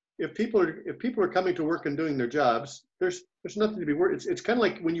 is if people are coming to work and doing their jobs, there's nothing to be worried. It's kind of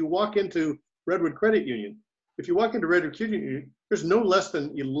like when you walk into Redwood Credit Union. If you walk into Redwood Credit Union, there's no less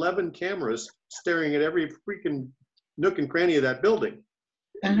than 11 cameras staring at every freaking nook and cranny of that building.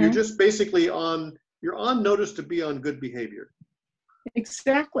 You're just basically you're on notice to be on good behavior.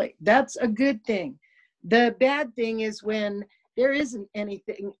 Exactly. That's a good thing. The bad thing is when there isn't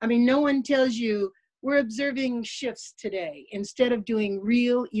anything. I mean, no one tells you we're observing shifts today instead of doing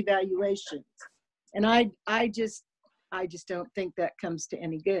real evaluations. And I just don't think that comes to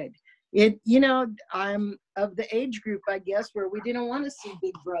any good. You know, I'm of the age group, I guess, where we didn't want to see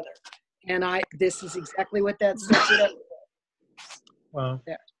Big Brother. And this is exactly what that sets it up. Wow.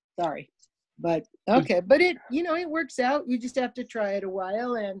 There. Sorry. But okay. But it works out. You just have to try it a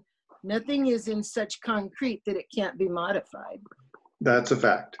while, and nothing is in such concrete that it can't be modified. That's a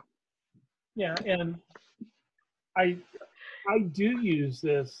fact. Yeah, and I do use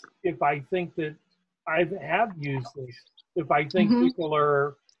this if I think that I have used this. If I think people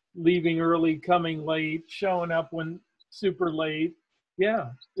are leaving early, coming late, showing up when super late,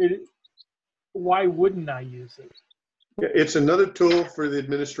 yeah. Why wouldn't I use it? Yeah, it's another tool for the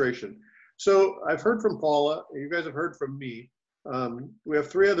administration. So I've heard from Paula. You guys have heard from me. We have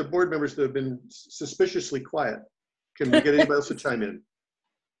 3 other board members that have been suspiciously quiet. Can we get anybody else to chime in?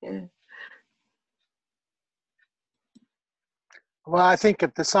 Yeah. Well, I think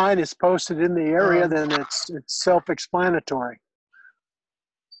if the sign is posted in the area, then it's self-explanatory.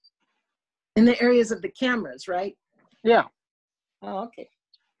 In the areas of the cameras, right? Yeah. Oh, okay.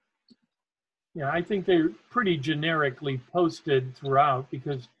 Yeah, I think they're pretty generically posted throughout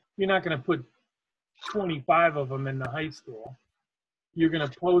because you're not going to put 25 of them in the high school. You're going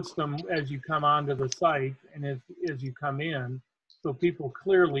to post them as you come onto the site and as you come in, so people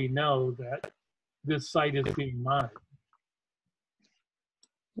clearly know that this site is being monitored.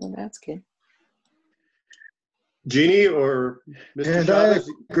 Well, that's good. Jeannie or Mr. And Chavez?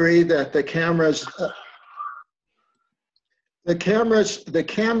 I agree that the cameras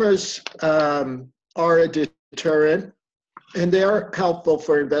are a deterrent, and they are helpful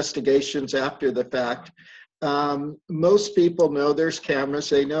for investigations after the fact. Most people know there's cameras,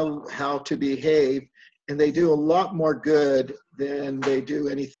 they know how to behave, and they do a lot more good than they do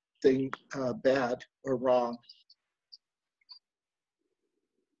anything bad or wrong.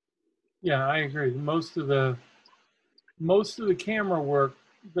 Yeah, I agree. Most of the camera work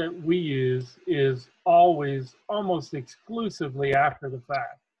that we use is always almost exclusively after the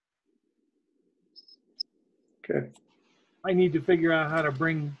fact. Okay. I need to figure out how to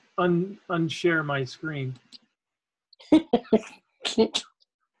unshare my screen. It's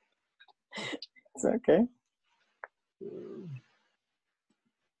okay.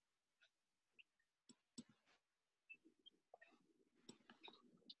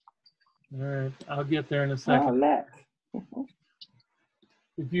 All right, I'll get there in a second. look.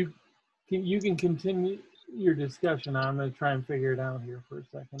 If you can continue your discussion. I'm going to try and figure it out here for a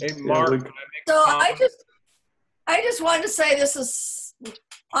second. Hey, Mark, we- can I make So a comment? I just wanted to say this is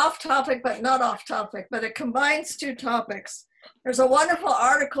off topic, but not off topic, but it combines two topics. There's a wonderful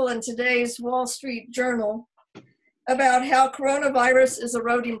article in today's Wall Street Journal about how coronavirus is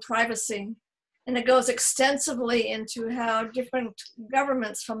eroding privacy. And it goes extensively into how different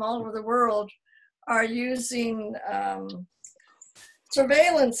governments from all over the world are using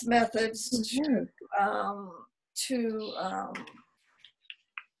surveillance methods to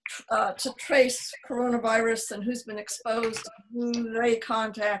trace coronavirus and who's been exposed, who they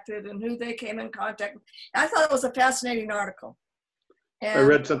contacted, and who they came in contact with. I thought it was a fascinating article. And, I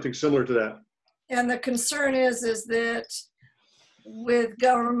read something similar to that. and the concern is that with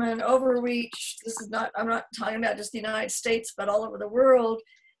government overreach, this is not, I'm not talking about just the United States, but all over the world,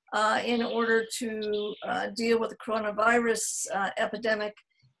 in order to deal with the coronavirus epidemic,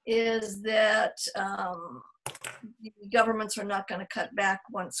 is that the governments are not going to cut back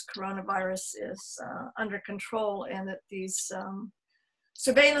once coronavirus is under control, and that these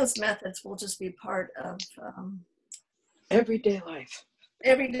surveillance methods will just be part of Everyday life.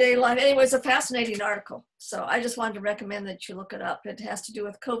 everyday life. Anyway, it's a fascinating article. So I just wanted to recommend that you look it up. It has to do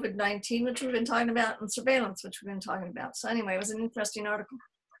with COVID-19, which we've been talking about, and surveillance, which we've been talking about. So anyway, it was an interesting article.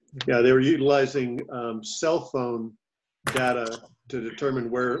 Yeah, they were utilizing cell phone data to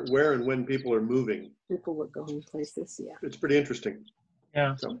determine where and when people are moving. People were going places, yeah. It's pretty interesting.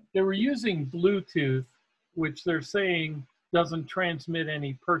 Yeah, So, they were using Bluetooth, which they're saying doesn't transmit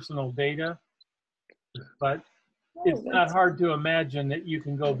any personal data, but it's not hard to imagine that you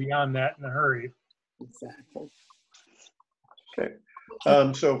can go beyond that in a hurry. Exactly. okay.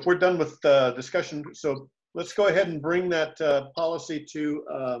 So if we're done with discussion, so let's go ahead and bring that policy to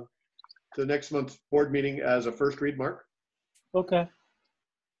the next month's board meeting as a first read, Mark. Okay.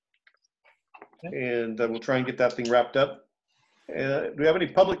 And we'll try and get that thing wrapped up. Do we have any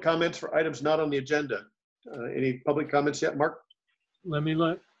public comments for items not on the agenda? Any public comments yet, Mark? Let me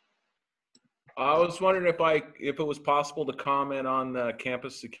look. I was wondering if it was possible to comment on the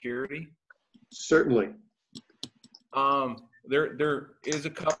campus security. Certainly. There is a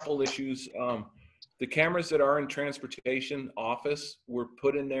couple issues. The cameras that are in transportation office were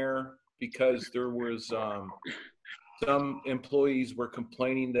put in there because there was some employees were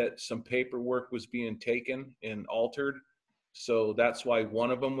complaining that some paperwork was being taken and altered. So that's why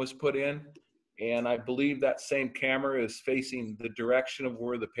one of them was put in. And I believe that same camera is facing the direction of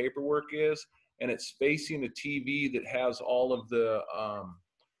where the paperwork is. And it's facing a TV that has all of the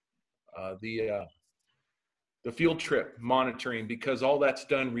field trip monitoring, because all that's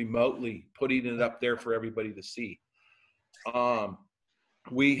done remotely, putting it up there for everybody to see.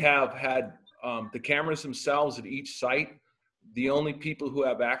 We have had the cameras themselves at each site. The only people who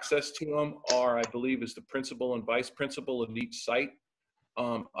have access to them are, I believe, is the principal and vice principal of each site,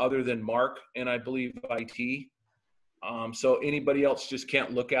 other than Mark and I believe IT. So anybody else just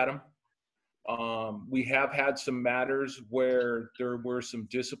can't look at them. We have had some matters where there were some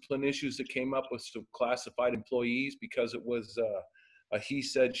discipline issues that came up with some classified employees because it was a he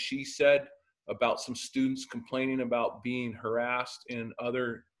said, she said about some students complaining about being harassed and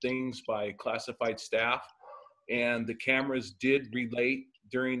other things by classified staff. And the cameras did relate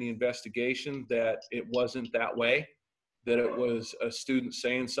during the investigation that it wasn't that way, that it was a student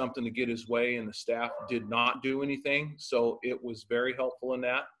saying something to get his way and the staff did not do anything. So it was very helpful in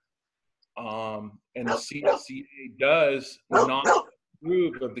that. And the CSCA does not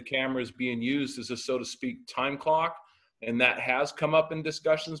approve of the cameras being used as a, so to speak, time clock. And that has come up in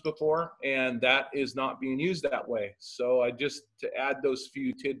discussions before, and that is not being used that way. So I just, to add those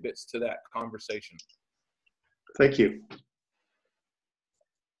few tidbits to that conversation. Thank you.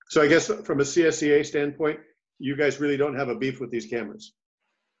 So I guess from a CSCA standpoint, you guys really don't have a beef with these cameras.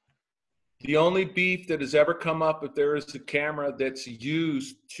 The only beef that has ever come up, if there is a camera that's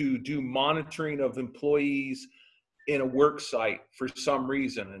used to do monitoring of employees in a work site for some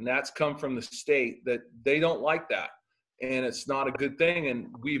reason, and that's come from the state, that they don't like that. And it's not a good thing.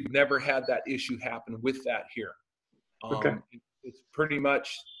 And we've never had that issue happen with that here. Okay. It's pretty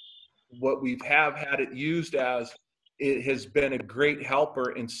much what we've had it used as. It has been a great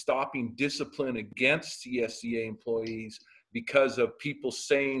helper in stopping discipline against CSCA employees because of people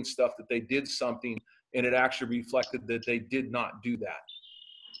saying stuff that they did something and it actually reflected that they did not do that.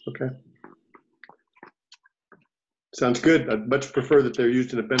 Okay. Sounds good. I'd much prefer that they're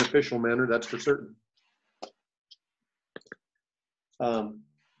used in a beneficial manner, that's for certain.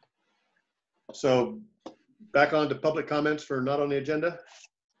 So back on to public comments for not on the agenda.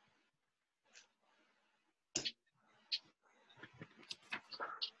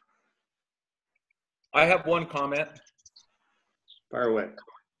 I have one comment. Fire away.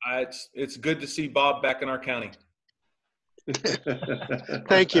 It's good to see Bob back in our county.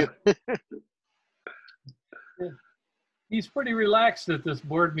 Thank you. He's pretty relaxed at this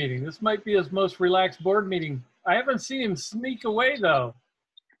board meeting. This might be his most relaxed board meeting. I haven't seen him sneak away though.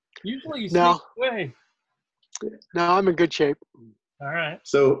 Usually he sneaks away. No, I'm in good shape. All right.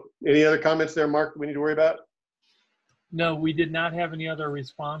 So any other comments there, Mark, we need to worry about? No, we did not have any other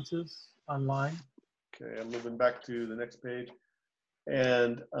responses online. Okay, I'm moving back to the next page.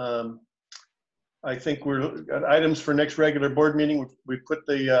 And I think we're got items for next regular board meeting. We put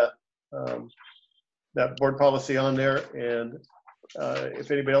the that board policy on there. And if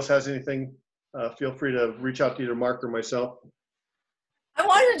anybody else has anything, feel free to reach out to either Mark or myself. I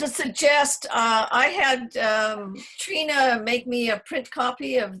wanted to suggest, I had Trina make me a print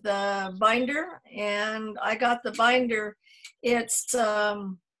copy of the binder, and I got the binder. It's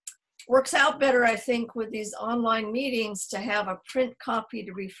works out better, I think, with these online meetings to have a print copy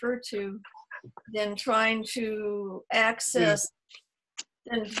to refer to than trying to access,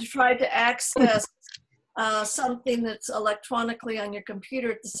 something that's electronically on your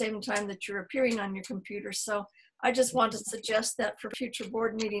computer at the same time that you're appearing on your computer. So I just want to suggest that for future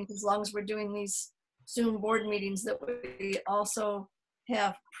board meetings, as long as we're doing these Zoom board meetings, that we also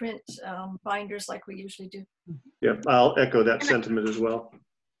have print binders like we usually do. Yeah, I'll echo that sentiment as well.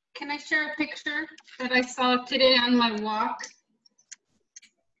 Can I share a picture that I saw today on my walk?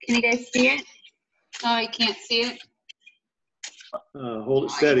 Can you guys see it? Oh, I can't see it. Hold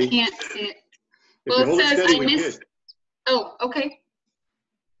it steady. I can't see it. If Well, you hold it says, it steady, I we missed. did. Oh, okay.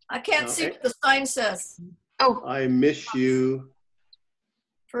 I can't see what the sign says. Oh, I miss you.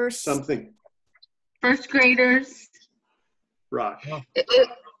 First, Something. first graders. Rock.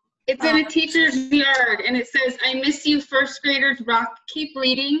 It's in a teacher's yard, and it says, I miss you, first graders, rock. Keep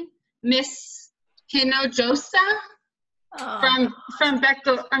reading. Miss Hinojosa from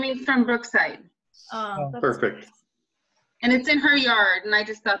Bechtel, from Brookside. Perfect. And it's in her yard, and I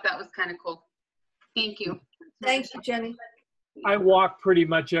just thought that was kind of cool. Thank you. Thank you, Jenny. I walk pretty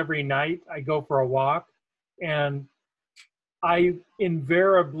much every night. I go for a walk, and I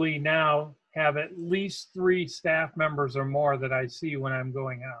invariably now have at least 3 staff members or more that I see when I'm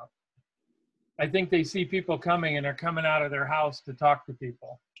going out. I think they see people coming and they're coming out of their house to talk to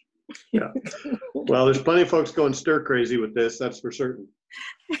people. Yeah. Well, there's plenty of folks going stir crazy with this, that's for certain.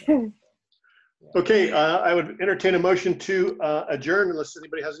 Okay, I would entertain a motion to adjourn unless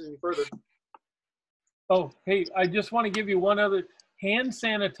anybody has anything further. Oh, hey, I just want to give you one other. Hand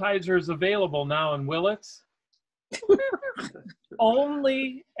sanitizer is available now in Willits.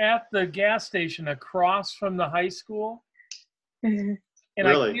 Only at the gas station across from the high school. And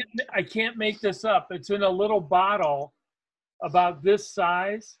Really? I can't make this up. It's in a little bottle about this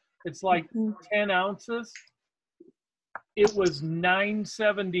size. It's like 10 ounces. It was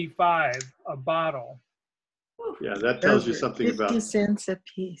 $9.75 a bottle. Yeah, that tells you something 50 about. 50 cents a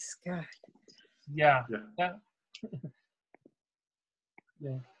piece, God. Yeah. Yeah.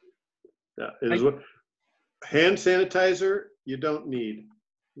 Yeah. Yeah, it is what hand sanitizer you don't need.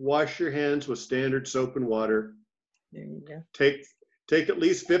 wash your hands with standard soap and water. There you go. Take at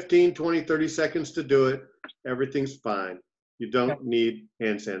least 15, 20, 30 seconds to do it. Everything's fine. You don't need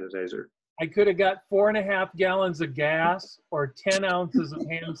hand sanitizer. I could have got 4.5 gallons of gas or 10 ounces of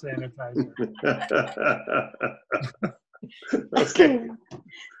hand sanitizer. Okay.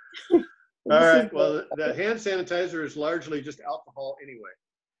 All right. Well, the hand sanitizer is largely just alcohol anyway.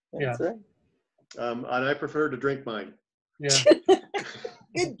 Yeah. That's right. And I prefer to drink mine. Yeah.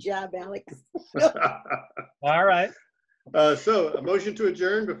 Good job, Alex. All right. So a motion to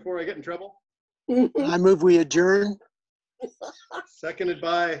adjourn before I get in trouble. I move we adjourn. Seconded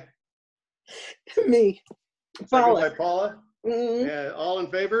by Me. Paula. Paula. Mhm. Yeah, all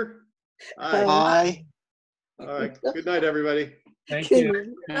in favor? Aye. Aye. All right. Good night, everybody. Thank you.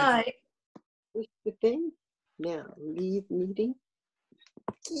 Good night. Push the thing. Now, leave meeting.